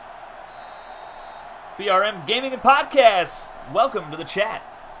 BRM Gaming and Podcasts. Welcome to the chat.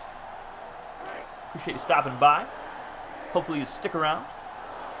 Appreciate you stopping by. Hopefully you stick around.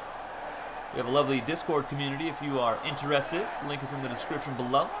 We have a lovely Discord community if you are interested. The link is in the description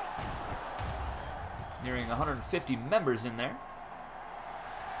below. Nearing 150 members in there.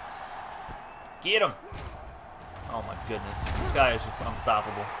 Get him. Oh my goodness, this guy is just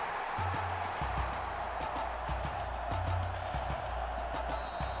unstoppable.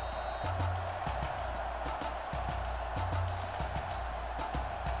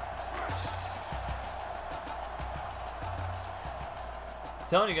 I'm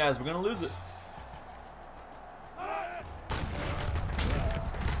telling you guys, we're gonna lose it.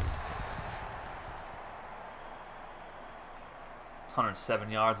 107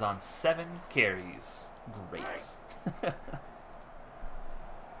 yards on 7 carries. Great.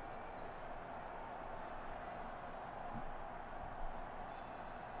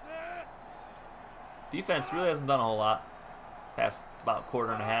 Defense really hasn't done a whole lot. Past about a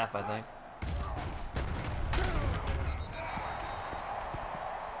quarter and a half, I think.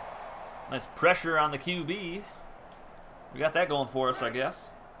 Nice pressure on the QB. We got that going for us, I guess.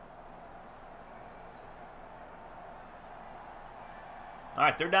 All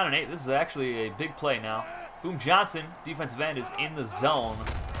right, 3rd down and 8. This is actually a big play now. Boom Johnson, defensive end, is in the zone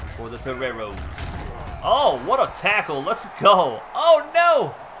for the Toreros. Oh, what a tackle. Let's go. Oh,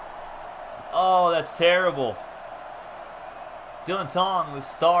 no. Oh, that's terrible. Dylan Tong, the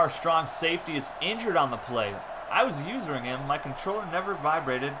star strong safety, is injured on the play. I was using him. My controller never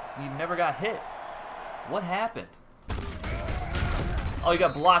vibrated. He never got hit. What happened? Oh, he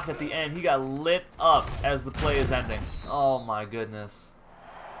got blocked at the end. He got lit up as the play is ending. Oh, my goodness.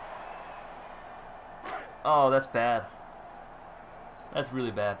 Oh, that's bad. That's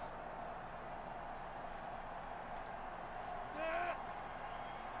really bad.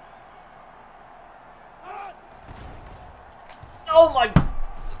 Oh my,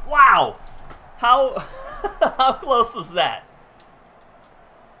 wow. How how close was that?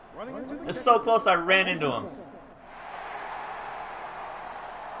 It's so close I ran into him.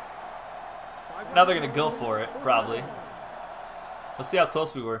 Now they're going to go for it, probably. Let's see how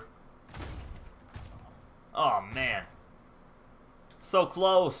close we were. Oh, man. So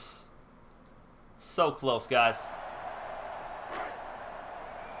close. So close, guys.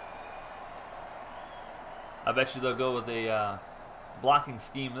 I bet you they'll go with a blocking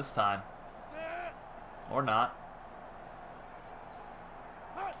scheme this time. Or not.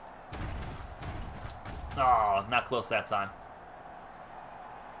 Oh, not close that time.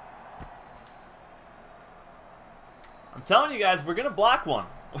 I'm telling you guys, we're going to block one.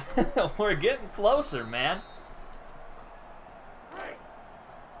 We're getting closer, man.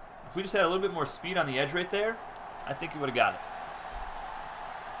 If we just had a little bit more speed on the edge right there, I think we would have got it.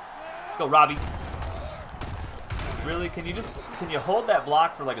 Let's go, Robbie. Really? Can you hold that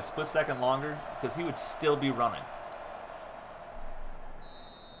block for like a split second longer? Because he would still be running.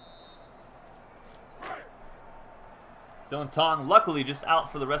 Dylan Tong, luckily, just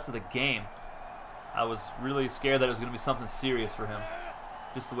out for the rest of the game. I was really scared that it was going to be something serious for him.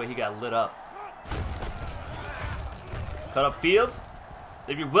 Just the way he got lit up. Cut up field.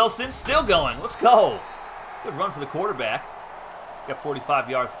 Xavier Wilson still going. Let's go. Good run for the quarterback. He's got 45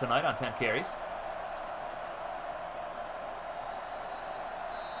 yards tonight on 10 carries.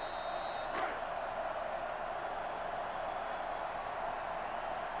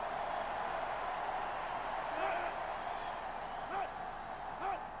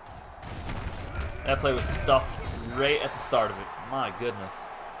 That play was stuffed right at the start of it. My goodness.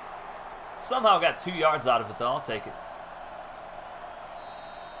 Somehow got 2 yards out of it, though. I'll take it.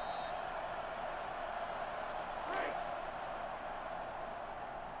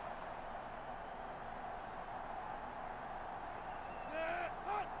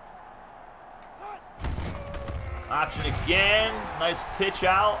 Option again. Nice pitch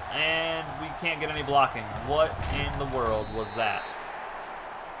out, and we can't get any blocking. What in the world was that?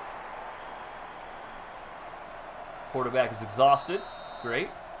 Quarterback is exhausted. Great.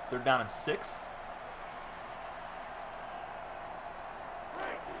 3rd down and 6.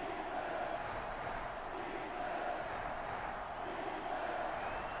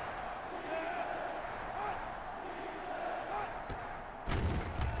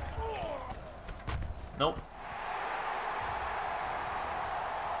 Nope.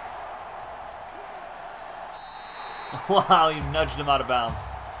 Wow, you nudged him out of bounds.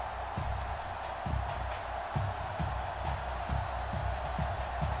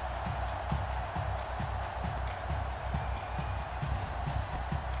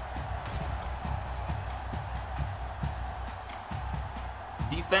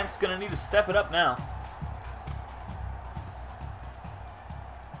 Defense gonna need to step it up now.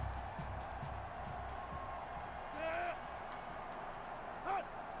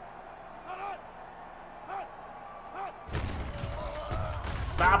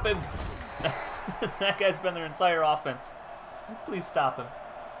 Stop him. That guy's been their entire offense. Please stop him.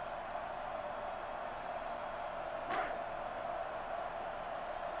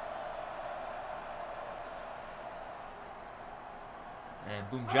 And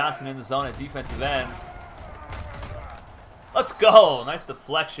Boom Johnson in the zone at defensive end. Let's go. Nice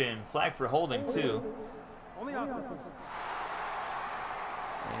deflection. Flag for holding, too. And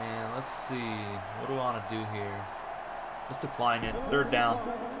let's see. What do I want to do here? Let's decline it. 3rd down.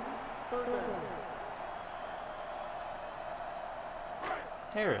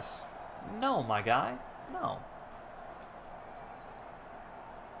 Harris. No, my guy. No.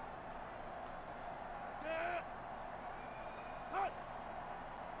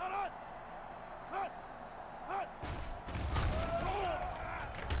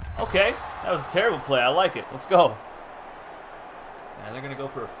 Okay, that was a terrible play. I like it. Let's go. And they're going to go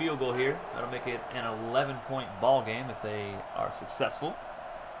for a field goal here. That'll make it an 11-point ball game if they are successful.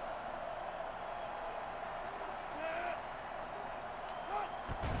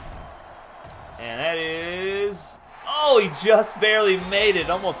 And that is... Oh, he just barely made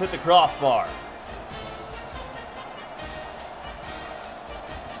it. Almost hit the crossbar.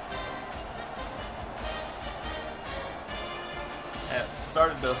 That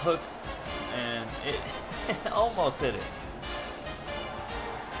started to hook, and it almost hit it.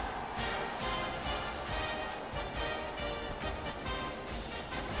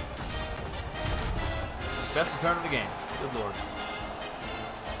 Best return of the game. Good Lord.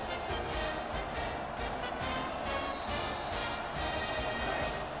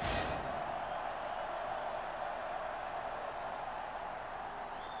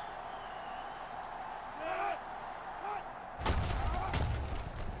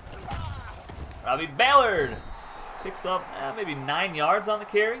 Robbie Ballard picks up maybe 9 yards on the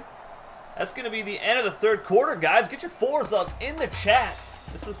carry. That's going to be the end of the third quarter, guys. Get your fours up in the chat.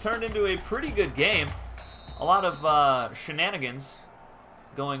 This has turned into a pretty good game. A lot of shenanigans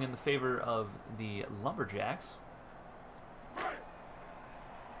going in the favor of the Lumberjacks.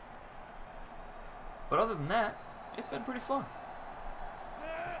 But other than that, it's been pretty fun.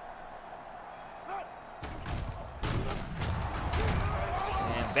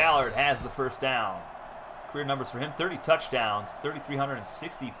 And Ballard has the first down. Career numbers for him, 30 touchdowns,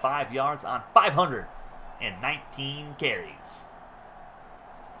 3,365 yards on 519 carries.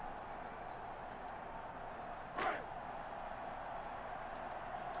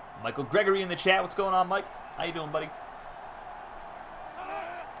 Michael Gregory in the chat. What's going on, Mike? How you doing, buddy?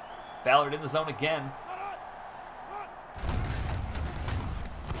 Ballard in the zone again.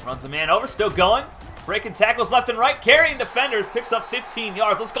 Runs a man over, still going. Breaking tackles left and right, carrying defenders, picks up 15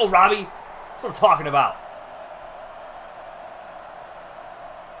 yards. Let's go, Robbie. That's what I'm talking about.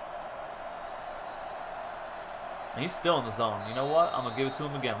 And he's still in the zone. You know what? I'm going to give it to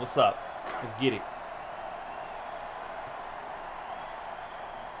him again. What's up? Let's get it.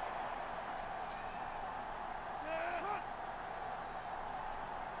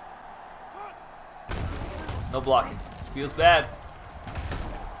 No blocking. Feels bad.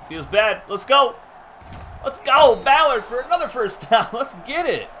 Feels bad. Let's go. Let's go. Ballard for another first down. Let's get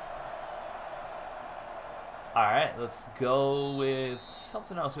it. All right. Let's go with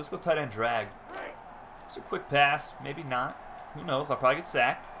something else. Let's go tight end drag. Just a quick pass. Maybe not. Who knows? I'll probably get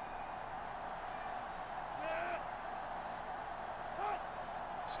sacked.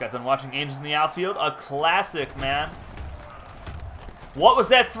 Just got done watching Angels in the Outfield. A classic, man. What was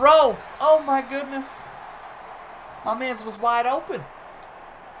that throw? Oh, my goodness. My man's was wide open.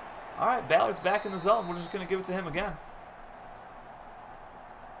 All right, Ballard's back in the zone. We're just going to give it to him again.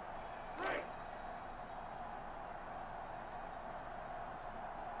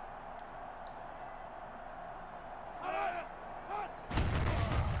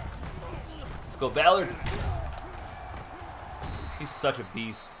 Let's go, Ballard. He's such a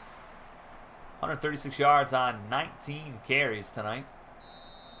beast. 136 yards on 19 carries tonight.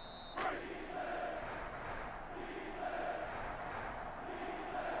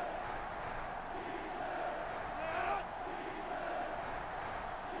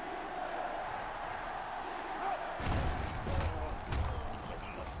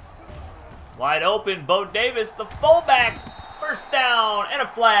 Wide open, Bo Davis, the fullback. First down and a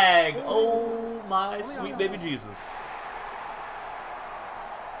flag. Oh, my sweet baby Jesus.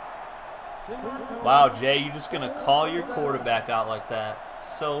 Wow, Jay, you're just going to call your quarterback out like that.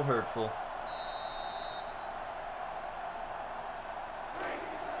 So hurtful.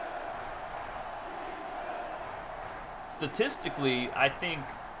 Statistically, I think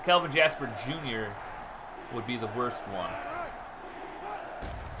Kelvin Jasper Jr. would be the worst one.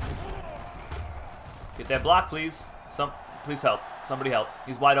 Get that block, please. Please help. Somebody help.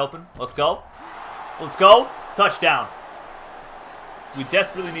 He's wide open. Let's go. Let's go. Touchdown. We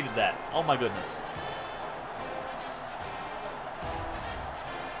desperately needed that. Oh, my goodness.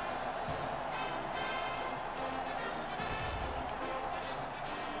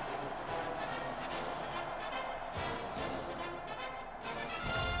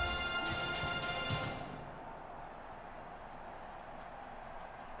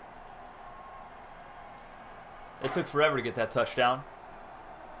 It took forever to get that touchdown.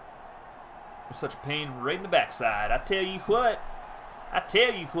 It was such a pain right in the backside. I tell you what. I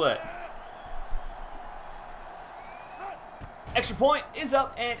tell you what. Extra point is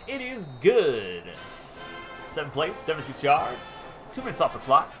up, and it is good. 7th place, 76 yards. 2 minutes off the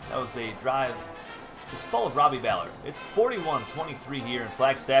clock. That was a drive just full of Robbie Ballard. It's 41-23 here in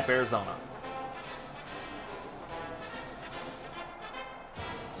Flagstaff, Arizona.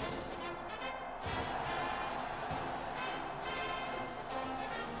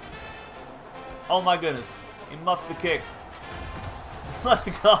 Oh my goodness. He muffed the kick. Let's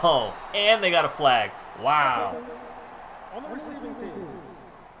go. And they got a flag. Wow. On the receiving team.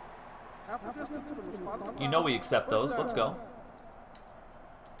 Half the distance from the spot on the You know we accept those. Let's go.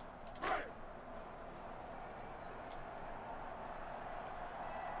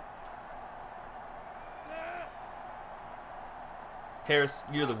 Harris,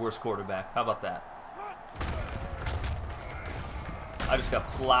 you're the worst quarterback. How about that? I just got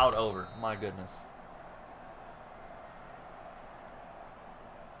plowed over. My goodness.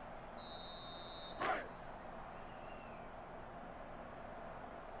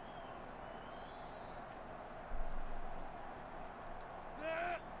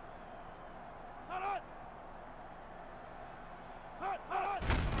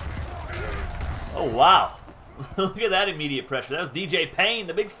 Oh, wow. Look at that immediate pressure. That was DJ Payne,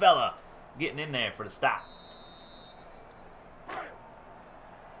 the big fella, getting in there for the stop.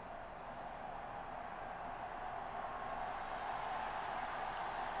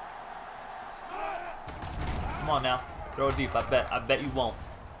 Come on now. Throw it deep. I bet you won't.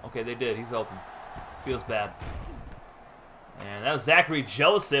 Okay, they did. He's open. Feels bad. And that was Zachary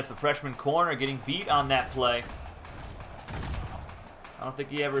Joseph, the freshman corner, getting beat on that play. I don't think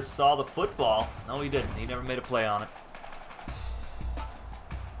he ever saw the football. No, he didn't. He never made a play on it.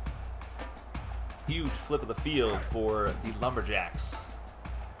 Huge flip of the field for the Lumberjacks.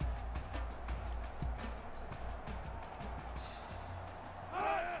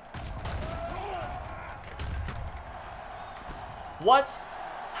 What?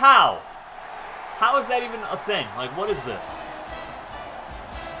 How? How is that even a thing? Like, what is this?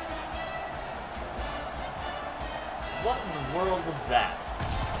 What in the world was that?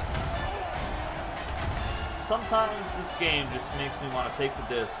 Sometimes this game just makes me want to take the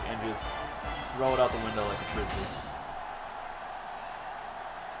disc and just throw it out the window like a frisbee.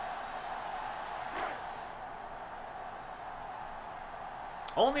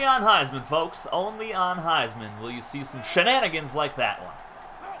 Only on Heisman, folks. Only on Heisman will you see some shenanigans like that one.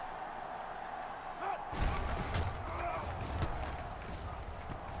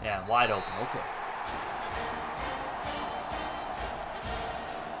 Yeah, wide open. Okay.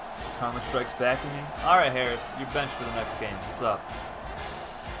 Karma strikes back at me. All right, Harris, you're benched for the next game. What's up?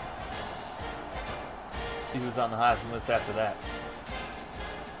 See who's on the Heisman list after that.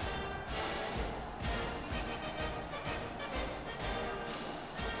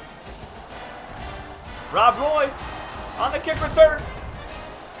 Rob Roy on the kick return.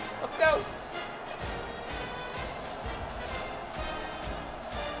 Let's go.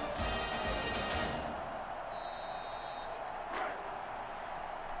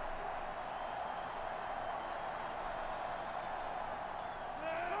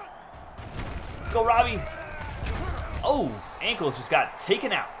 Let's go, Robbie. Oh, ankles just got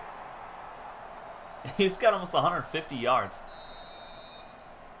taken out. He's got almost 150 yards.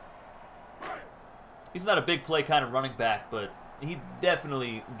 He's not a big play kind of running back, but he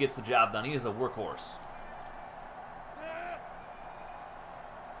definitely gets the job done. He is a workhorse.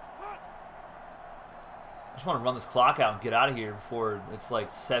 I just want to run this clock out and get out of here before it's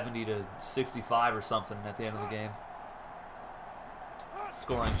like 70 to 65 or something at the end of the game.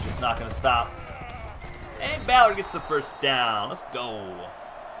 Scoring's just not going to stop. And Ballard gets the first down. Let's go.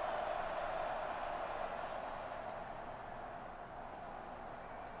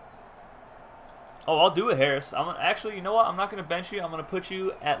 Oh, I'll do it, Harris. Actually, you know what? I'm not going to bench you. I'm going to put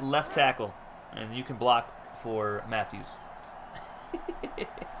you at left tackle, and you can block for Matthews.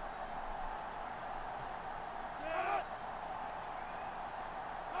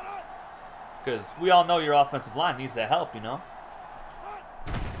 Because we all know your offensive line needs that help, you know?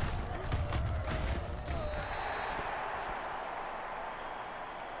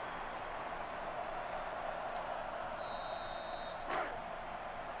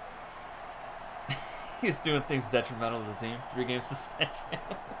 He's doing things detrimental to the team. 3-game suspension.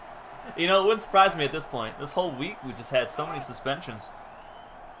 You know, it wouldn't surprise me at this point. This whole week, we just had so many suspensions.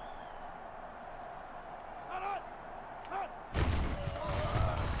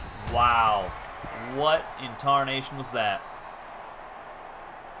 Wow. What in tarnation was that?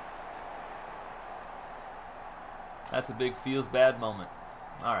 That's a big feels bad moment.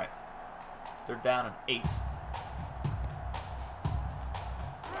 All right. They're down an 8.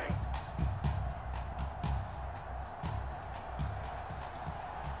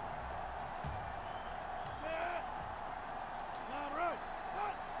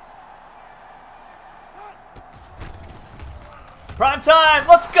 Prime time.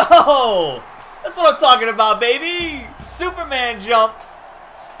 Let's go. That's what I'm talking about, baby. Superman jump.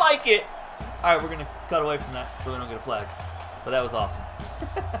 Spike it. All right, we're going to cut away from that so we don't get a flag. But that was awesome.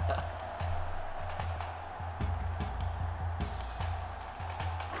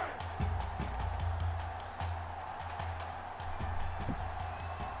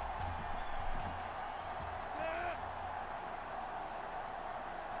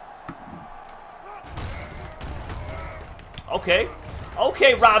 Okay.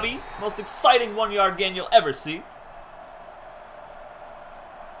 Okay, Robbie. Most exciting 1-yard gain you'll ever see.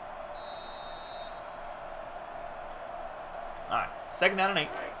 Alright. 2nd down and 8.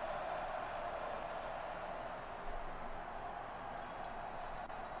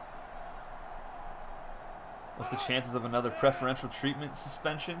 What's the chances of another preferential treatment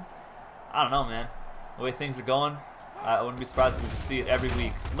suspension? I don't know, man. The way things are going, I wouldn't be surprised if we could see it every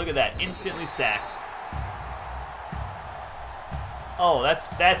week. Look at that. Instantly sacked. Oh, that's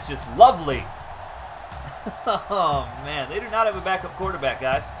just lovely. Oh, man. They do not have a backup quarterback,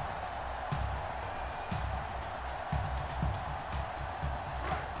 guys.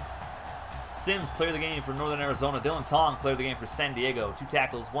 Sims, player of the game for Northern Arizona. Dylan Tong, player of the game for San Diego. 2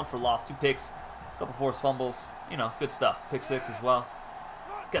 tackles, 1 for loss, 2 picks, a couple forced fumbles. You know, good stuff. Pick 6 as well.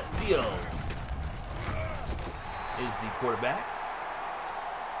 Castillo is the quarterback.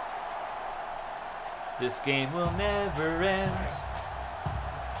 This game will never end.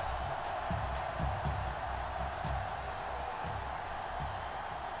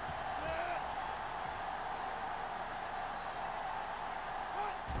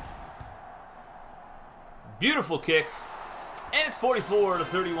 Beautiful kick, and it's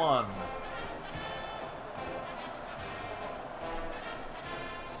 44-31.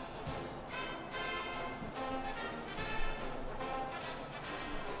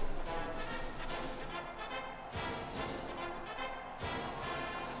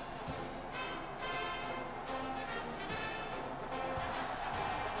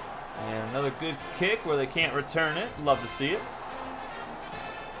 And another good kick where they can't return it. Love to see it.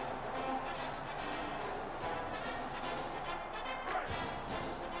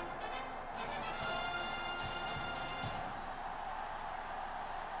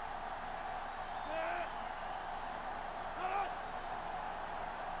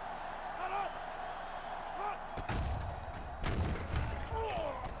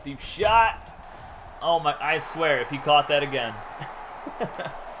 Deep shot. Oh my, I swear, if he caught that again.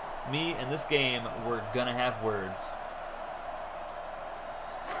 Me and this game, we're gonna have words.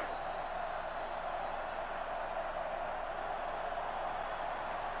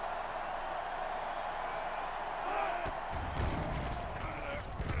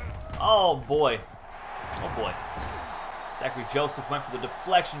 Oh boy. Oh boy. Zachary Joseph went for the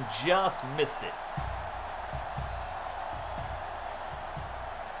deflection, just missed it.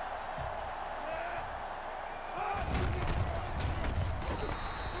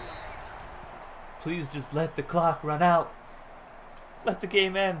 Please just let the clock run out. Let the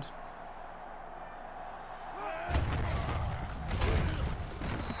game end.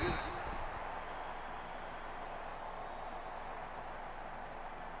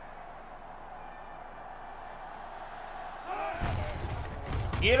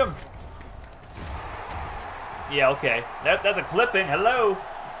 Get him. Yeah, okay. That's a clipping. Hello.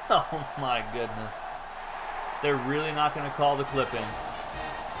 Oh my goodness. They're really not going to call the clipping.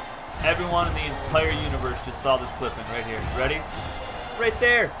 Everyone in the entire universe just saw this clipping right here. Ready? Right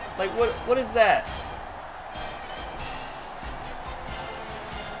there. Like, what is that?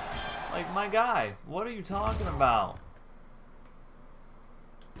 Like, my guy, what are you talking about?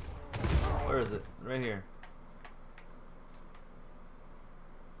 Where is it? Right here.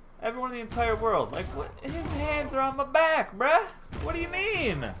 Everyone in the entire world. Like, what? His hands are on my back, bruh. What do you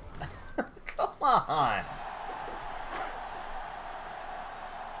mean? Come on.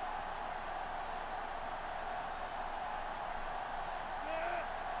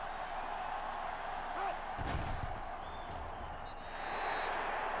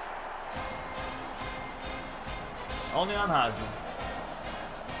 Only on Heisman.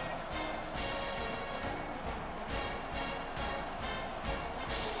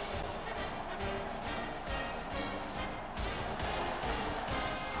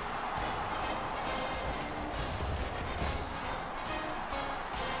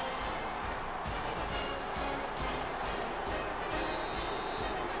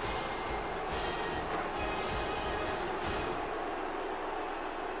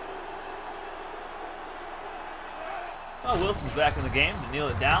 Well, Wilson's back in the game to kneel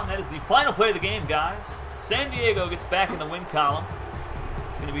it down. That is the final play of the game, guys. San Diego gets back in the win column.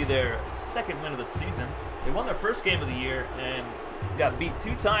 It's going to be their 2nd win of the season. They won their first game of the year and got beat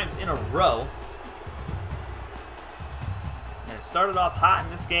 2 times in a row. And it started off hot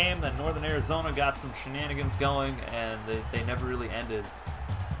in this game, then Northern Arizona got some shenanigans going, and they never really ended.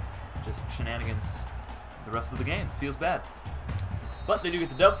 Just shenanigans the rest of the game. Feels bad. But they do get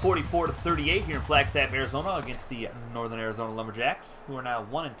the dub, 44-38 here in Flagstaff, Arizona, against the Northern Arizona Lumberjacks, who are now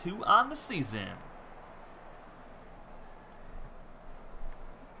 1-2 on the season.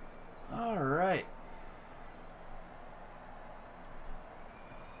 All right.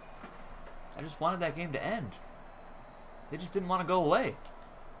 I just wanted that game to end. They just didn't want to go away.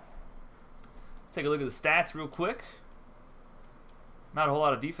 Let's take a look at the stats real quick. Not a whole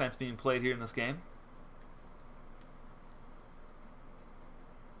lot of defense being played here in this game.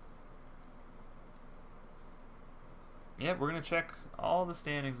 Yeah, we're going to check all the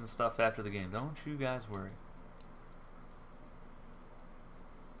standings and stuff after the game. Don't you guys worry.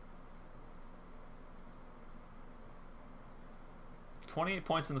 $28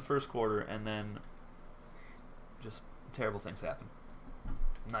 points in the first quarter, and then just terrible things happen.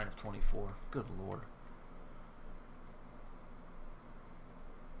 9 of 24. Good Lord.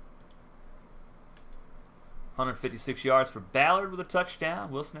 $156 yards for Ballard with a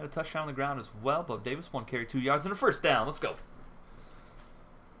touchdown. Wilson had a touchdown on the ground as well. Bo Davis, 1 carry, 2 yards, and a first down. Let's go.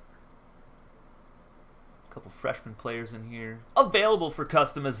 A couple freshman players in here available for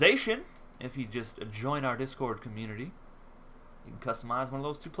customization. If you just join our Discord community, you can customize one of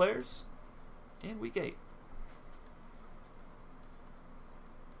those 2 players in week 8.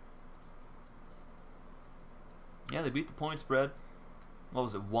 Yeah, they beat the point spread. What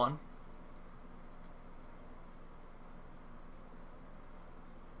was it, 1?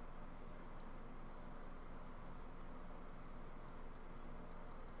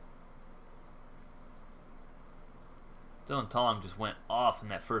 Dylan Tong just went off in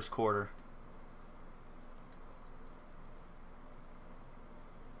that first quarter.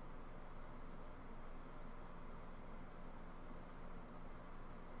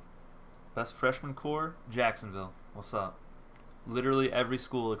 Best freshman core, Jacksonville. What's up? Literally every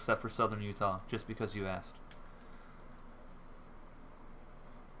school except for Southern Utah, just because you asked.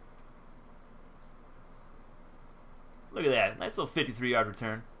 Look at that. Nice little 53-yard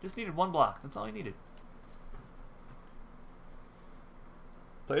return. Just needed 1 block. That's all he needed.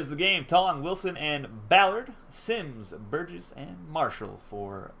 Players of the game, Tong, Wilson, and Ballard. Sims, Burgess, and Marshall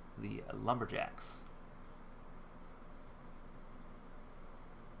for the Lumberjacks.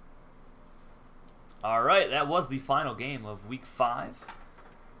 All right, that was the final game of Week 5.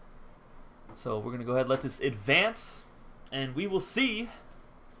 So we're going to go ahead and let this advance, and we will see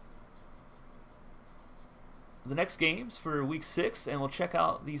the next games for Week 6, and we'll check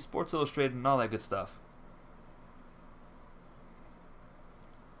out the Sports Illustrated and all that good stuff.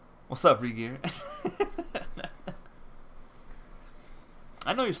 What's up, Regear?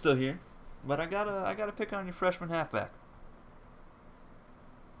 I know you're still here, but I gotta pick on your freshman halfback.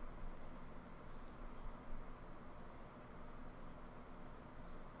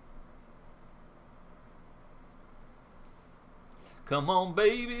 Come on,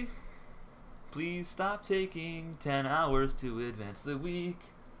 baby. Please stop taking 10 hours to advance the week.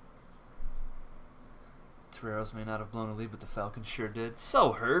 Toreros may not have blown a lead, but the Falcons sure did.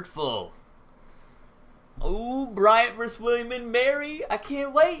 So hurtful. Oh, Bryant versus William and Mary. I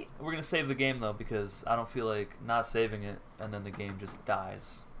can't wait. We're going to save the game, though, because I don't feel like not saving it, and then the game just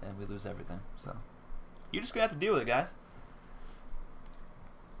dies, and we lose everything. So you're just going to have to deal with it, guys.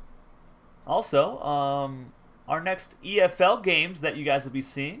 Also, our next EFL games that you guys will be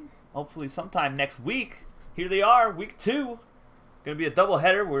seeing, hopefully sometime next week. Here they are, Week 2. Going to be a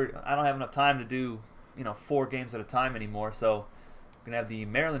doubleheader where I don't have enough time to do 4 games at a time anymore. So we're going to have the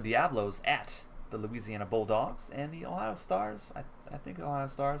Maryland Diablos at the Louisiana Bulldogs and the Ohio Stars. I think Ohio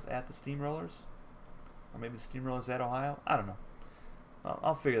Stars at the Steamrollers. Or maybe the Steamrollers at Ohio. I don't know.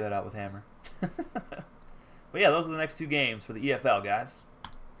 I'll figure that out with Hammer. But yeah, those are the next 2 games for the EFL, guys.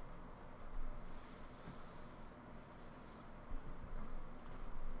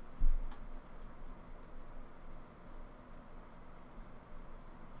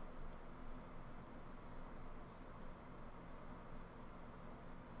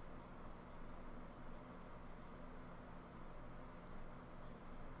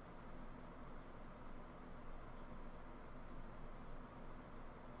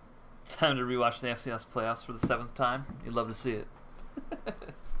 Time to rewatch the FCS playoffs for the 7th time. You'd love to see it.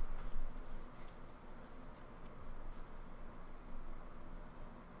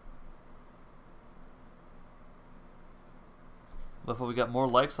 Love how we got more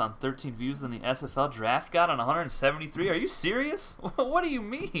likes on 13 views than the SFL draft got on 173. Are you serious? What do you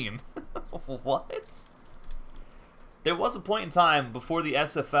mean? What? There was a point in time before the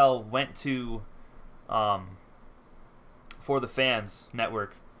SFL went to For the Fans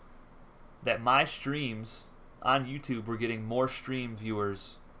network that my streams on YouTube were getting more stream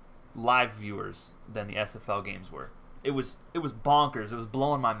viewers, live viewers, than the SFL games were. It was bonkers. It was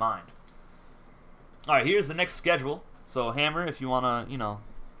blowing my mind. All right, here's the next schedule. So Hammer, if you want to,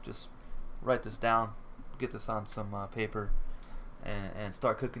 just write this down, get this on some paper, and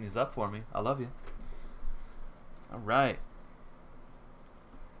start cooking these up for me. I love you. All right.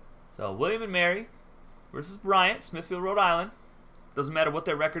 So William and Mary versus Bryant, Smithfield, Rhode Island. Doesn't matter what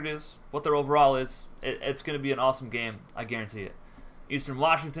their record is, what their overall is. It's going to be an awesome game. I guarantee it. Eastern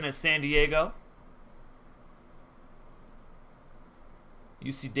Washington at San Diego.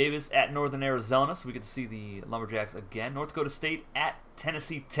 UC Davis at Northern Arizona, so we get to see the Lumberjacks again. North Dakota State at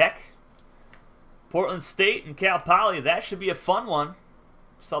Tennessee Tech. Portland State and Cal Poly, that should be a fun one.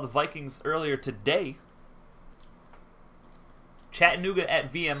 Saw the Vikings earlier today. Chattanooga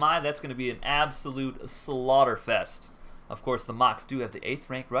at VMI, that's going to be an absolute slaughterfest. Of course, the Mocs do have the 8th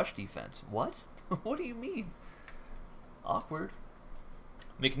ranked rush defense. What? What do you mean? Awkward.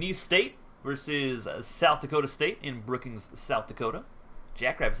 McNeese State versus South Dakota State in Brookings, South Dakota.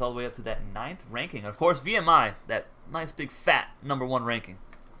 Jackrabbits all the way up to that 9th ranking. Of course, VMI, that nice big fat #1 ranking.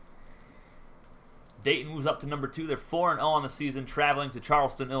 Dayton moves up to #2. They're 4-0 on the season, traveling to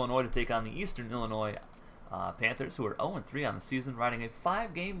Charleston, Illinois to take on the Eastern Illinois Panthers, who are 0-3 on the season, riding a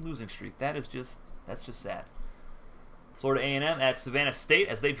 5-game losing streak. That's just sad. Florida A&M at Savannah State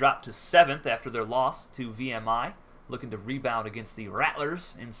as they drop to 7th after their loss to VMI, looking to rebound against the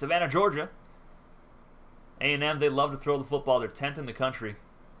Rattlers in Savannah, Georgia. A&M, they love to throw the football. They're 10th in the country.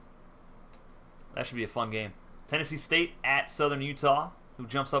 That should be a fun game. Tennessee State at Southern Utah, who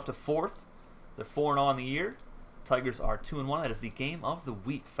jumps up to 4th. They're 4-0 on the year. Tigers are 2-1. That is the game of the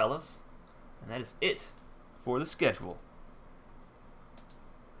week, fellas. And that is it for the schedule.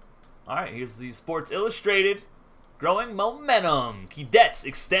 All right, here's the Sports Illustrated. Growing momentum. Cadets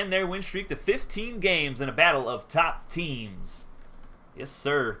extend their win streak to 15 games in a battle of top teams. Yes,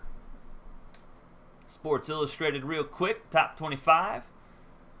 sir. Sports Illustrated real quick. Top 25.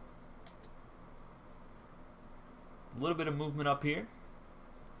 A little bit of movement up here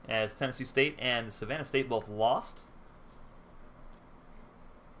as Tennessee State and Savannah State both lost.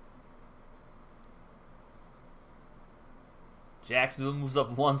 Jacksonville moves up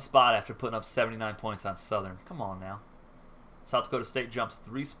 1 spot after putting up 79 points on Southern. Come on now. South Dakota State jumps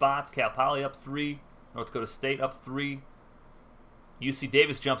 3 spots. Cal Poly up 3. North Dakota State up 3. UC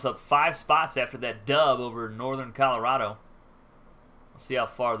Davis jumps up 5 spots after that dub over Northern Colorado. We'll see how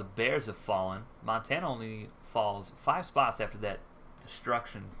far the Bears have fallen. Montana only falls 5 spots after that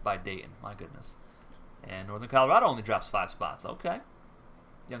destruction by Dayton. My goodness. And Northern Colorado only drops 5 spots. Okay.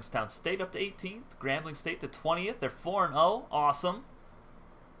 Youngstown State up to 18th. Grambling State to 20th. They're 4-0. Awesome.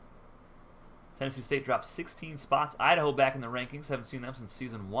 Tennessee State drops 16 spots. Idaho back in the rankings. Haven't seen them since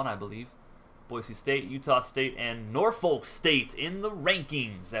season 1, I believe. Boise State, Utah State, and Norfolk State in the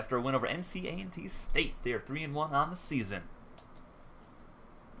rankings after a win over NCAA State. They are 3-1 on the season.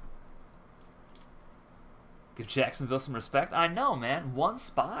 Give Jacksonville some respect. I know, man. 1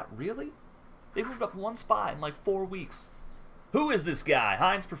 spot? Really? They moved up 1 spot in like 4 weeks. Who is this guy?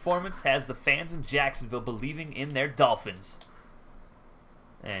 Hines' performance has the fans in Jacksonville believing in their Dolphins.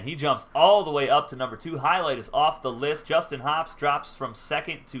 And he jumps all the way up to #2. Highlight is off the list. Justin Hobbs drops from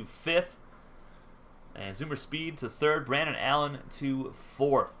 2nd to 5th. And Zoomer Speed to 3rd. Brandon Allen to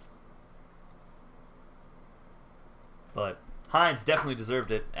 4th. But Hines definitely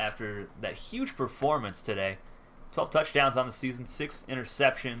deserved it after that huge performance today. 12 touchdowns on the season, 6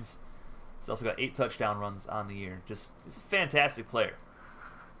 interceptions. He's also got 8 touchdown runs on the year. He's a fantastic player.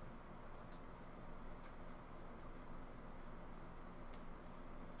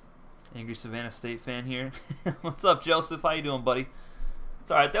 Angry Savannah State fan here. What's up, Joseph? How you doing, buddy?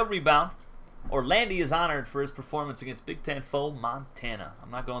 It's all right. They'll rebound. Orlandi is honored for his performance against Big Ten foe Montana. I'm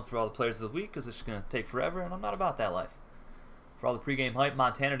not going through all the players of the week because it's just going to take forever, and I'm not about that life. For all the pregame hype,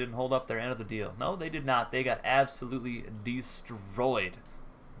 Montana didn't hold up their end of the deal. No, they did not. They got absolutely destroyed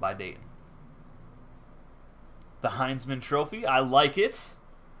by Dayton. The Heisman Trophy. I like it.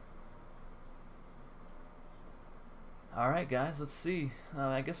 All right, guys. Let's see.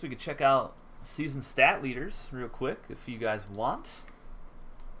 I guess we could check out season stat leaders real quick if you guys want.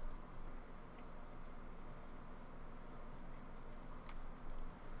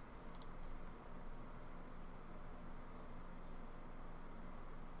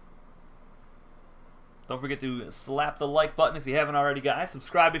 Don't forget to slap the like button if you haven't already, guys.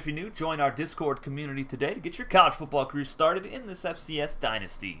 Subscribe if you're new. Join our Discord community today to get your college football career started in this FCS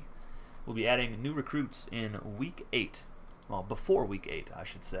Dynasty. We'll be adding new recruits in Week 8. Well, before Week 8, I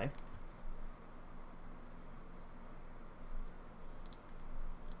should say.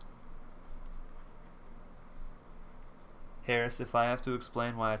 Harris, if I have to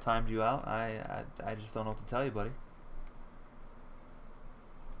explain why I timed you out, I just don't know what to tell you, buddy.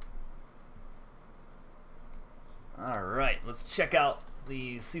 All right, let's check out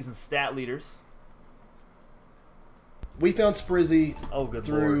the season stat leaders. We found Sprizzy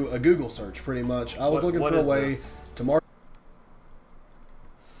through a Google search, pretty much. I was looking what for a is way this? to mark.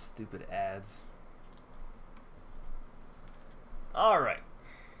 Stupid ads. All right.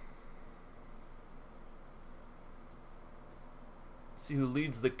 See who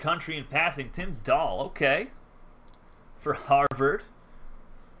leads the country in passing. Tim Dahl, okay. For Harvard.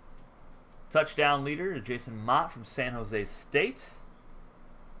 Touchdown leader, Jason Mott from San Jose State.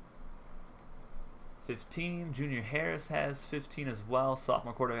 15. Junior Harris has 15 as well.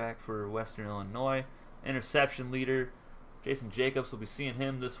 Sophomore quarterback for Western Illinois. Interception leader, Jason Jacobs. We'll be seeing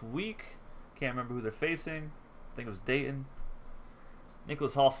him this week. Can't remember who they're facing. I think it was Dayton.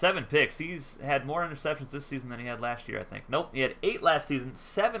 Nicholas Hall, 7 picks. He's had more interceptions this season than he had last year, I think. Nope, he had 8 last season,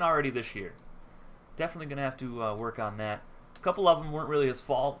 7 already this year. Definitely going to have to work on that. A couple of them weren't really his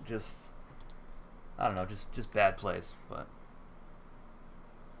fault, just, I don't know, just bad plays. But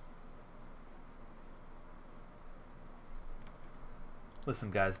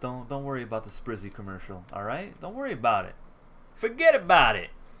listen, guys, don't worry about the Sprizzy commercial, all right? Don't worry about it. Forget about it.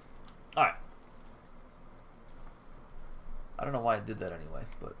 All right. I don't know why I did that anyway,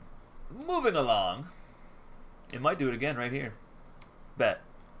 but moving along. It might do it again right here. Bet.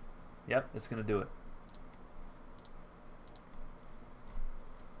 Yep, it's going to do it.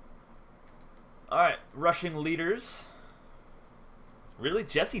 All right, rushing leaders. Really?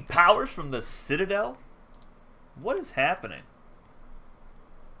 Jesse Powers from the Citadel? What is happening?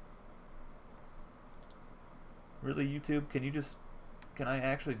 Really, YouTube? Can I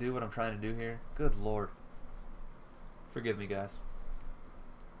actually do what I'm trying to do here? Good Lord. Forgive me, guys.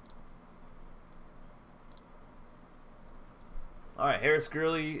 All right, Harris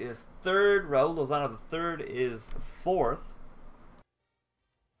Gurley is 3rd. Raul Lozano the 3rd is 4th.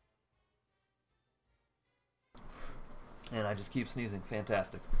 And I just keep sneezing.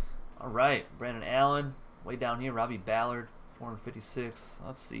 Fantastic. All right, Brandon Allen, way down here. Robbie Ballard, 456.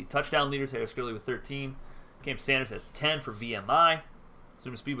 Let's see. Touchdown leaders, Harris Gurley with 13. Cam Sanders has 10 for VMI.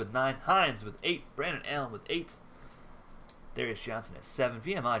 Zoomer Speed with 9. Hines with 8. Brandon Allen with 8. Darius Johnson has 7.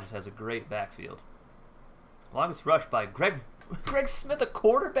 VMI just has a great backfield. Longest rush by Greg Smith, a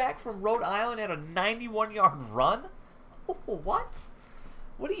quarterback from Rhode Island, had a 91-yard run? What?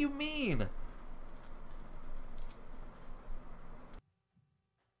 What do you mean?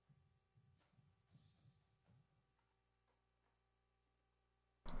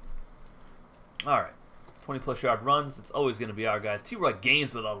 All right. 20-plus yard runs. It's always going to be our guys. T-Roy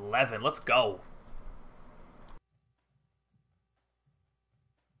Gaines with 11. Let's go.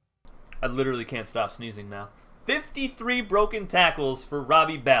 I literally can't stop sneezing now. 53 broken tackles for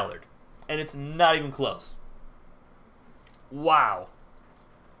Robbie Ballard. And it's not even close. Wow.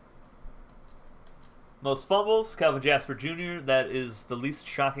 Most fumbles, Calvin Jasper Jr. That is the least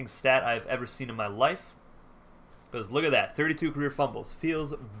shocking stat I've ever seen in my life. Because look at that. 32 career fumbles.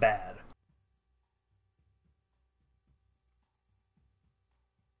 Feels bad.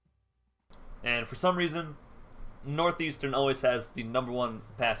 And for some reason, Northeastern always has the #1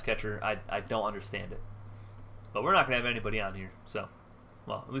 pass catcher. I don't understand it. But we're not going to have anybody on here. So,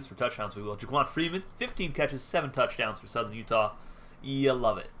 well, at least for touchdowns we will. Jaquan Freeman, 15 catches, 7 touchdowns for Southern Utah. You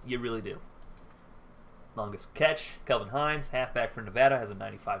love it. You really do. Longest catch, Kelvin Hines, halfback for Nevada, has a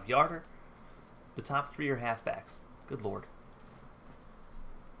 95-yarder. The top 3 are halfbacks. Good Lord.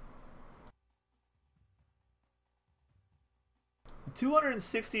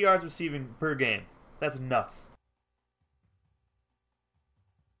 $260 yards receiving per game. That's nuts.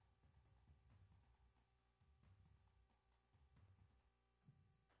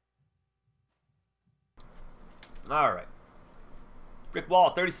 All right. Brick Wall,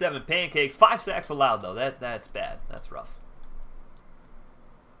 37 pancakes. 5 sacks allowed, though. That's bad. That's rough.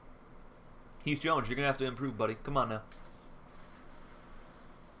 Heath Jones, you're going to have to improve, buddy. Come on now.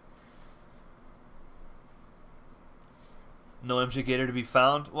 No MJ Gator to be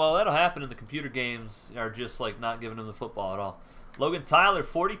found. Well, that'll happen in the computer games are just like not giving him the football at all. Logan Tyler,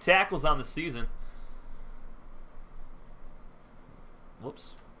 40 tackles on the season.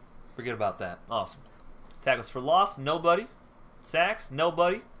 Whoops. Forget about that. Awesome. Tackles for loss, nobody. Sacks,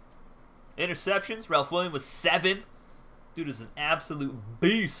 nobody. Interceptions, Ralph Williams with 7. Dude is an absolute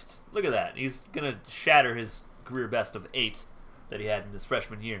beast. Look at that. He's going to shatter his career best of 8 that he had in his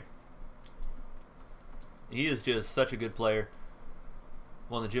freshman year. He is just such a good player.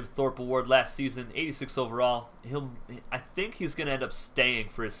 Won the Jim Thorpe Award last season, 86 overall. I think he's going to end up staying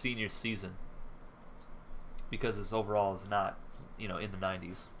for his senior season because his overall is not, in the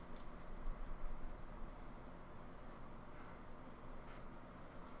 90s.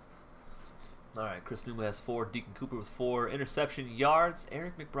 All right, Chris Newman has 4. Deacon Cooper with 4. Interception yards.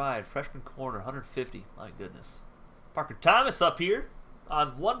 Eric McBride, freshman corner, 150. My goodness. Parker Thomas up here.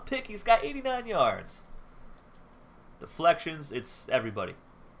 On 1 pick, he's got 89 yards. Deflections, it's everybody.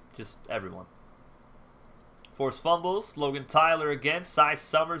 Just everyone. Forced fumbles. Logan Tyler again. Cy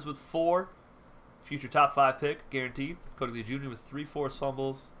Summers with 4. Future top 5 pick, guaranteed. Cody Lee Jr. with 3 forced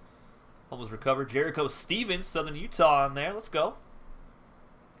fumbles. Fumbles recovered. Jericho Stevens, Southern Utah on there. Let's go.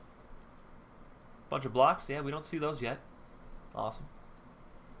 Bunch of blocks. Yeah, we don't see those yet. Awesome.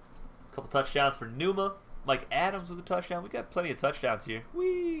 A couple touchdowns for Numa. Mike Adams with a touchdown. We got plenty of touchdowns here.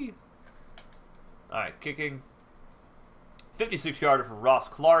 Whee! All right, kicking. 56-yarder for Ross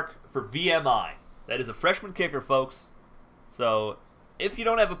Clark for VMI. That is a freshman kicker, folks. So, if you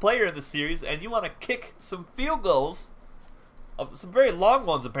don't have a player in this series and you want to kick some field goals, some very long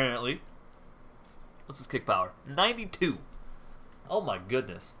ones apparently, what's his kick power? 92. Oh my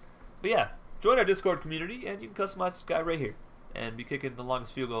goodness. But yeah, join our Discord community and you can customize this guy right here and be kicking the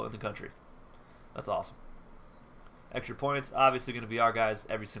longest field goal in the country. That's awesome. Extra points, obviously going to be our guys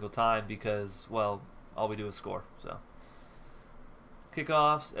every single time because, well, all we do is score. So,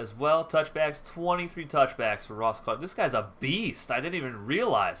 kickoffs as well. Touchbacks, 23 touchbacks for Ross Clark. This guy's a beast. I didn't even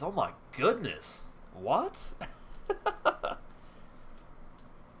realize. Oh my goodness. What?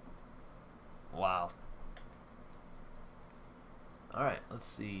 Wow. All right, let's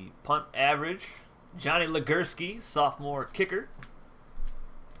see. Punt average. Johnny Legursky, sophomore kicker.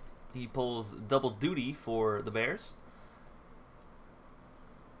 He pulls double duty for the Bears.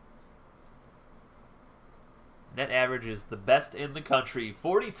 Net average is the best in the country,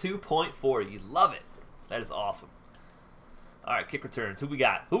 42.4. You love it. That is awesome. All right, kick returns. Who we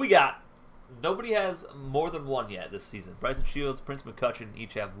got? Who we got? Nobody has more than 1 yet this season. Bryson Shields, Prince McCutcheon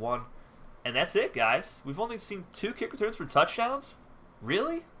each have 1. And that's it, guys. We've only seen 2 kick returns for touchdowns?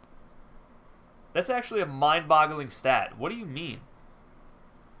 Really? That's actually a mind-boggling stat. What do you mean?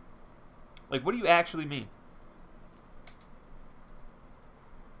 Like, what do you actually mean?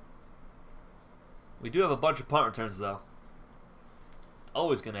 We do have a bunch of punt returns, though.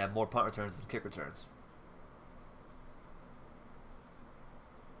 Always going to have more punt returns than kick returns.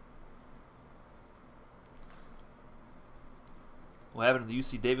 What happened to the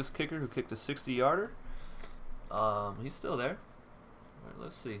UC Davis kicker who kicked a 60-yarder? He's still there. All right,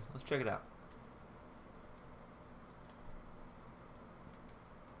 let's see. Let's check it out.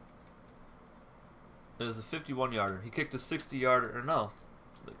 It was a 51-yarder. He kicked a 60-yarder, or no.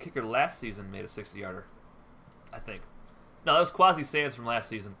 The kicker last season made a 60-yarder, I think. No, that was Quasi Sands from last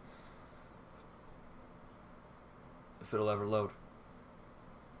season. If it'll ever load.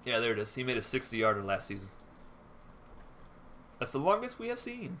 Yeah, there it is. He made a 60-yarder last season. That's the longest we have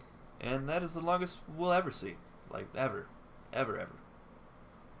seen. And that is the longest we'll ever see. Like, ever. Ever, ever.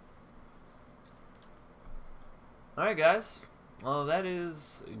 Alright, guys. Well, that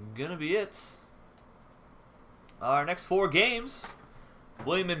is going to be it. Our next 4 games.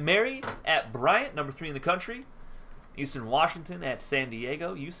 William and Mary at Bryant, number 3 in the country. Eastern Washington at San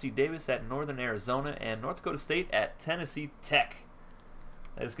Diego. UC Davis at Northern Arizona. And North Dakota State at Tennessee Tech.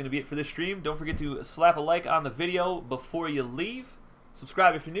 That is going to be it for this stream. Don't forget to slap a like on the video before you leave.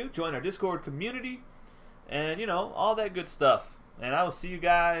 Subscribe if you're new. Join our Discord community. And, you know, all that good stuff. And I will see you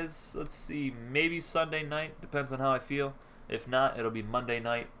guys, let's see, maybe Sunday night. Depends on how I feel. If not, it'll be Monday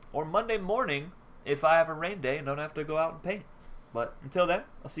night. Or Monday morning if I have a rain day and don't have to go out and paint. But until then,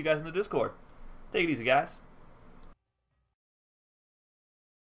 I'll see you guys in the Discord. Take it easy, guys.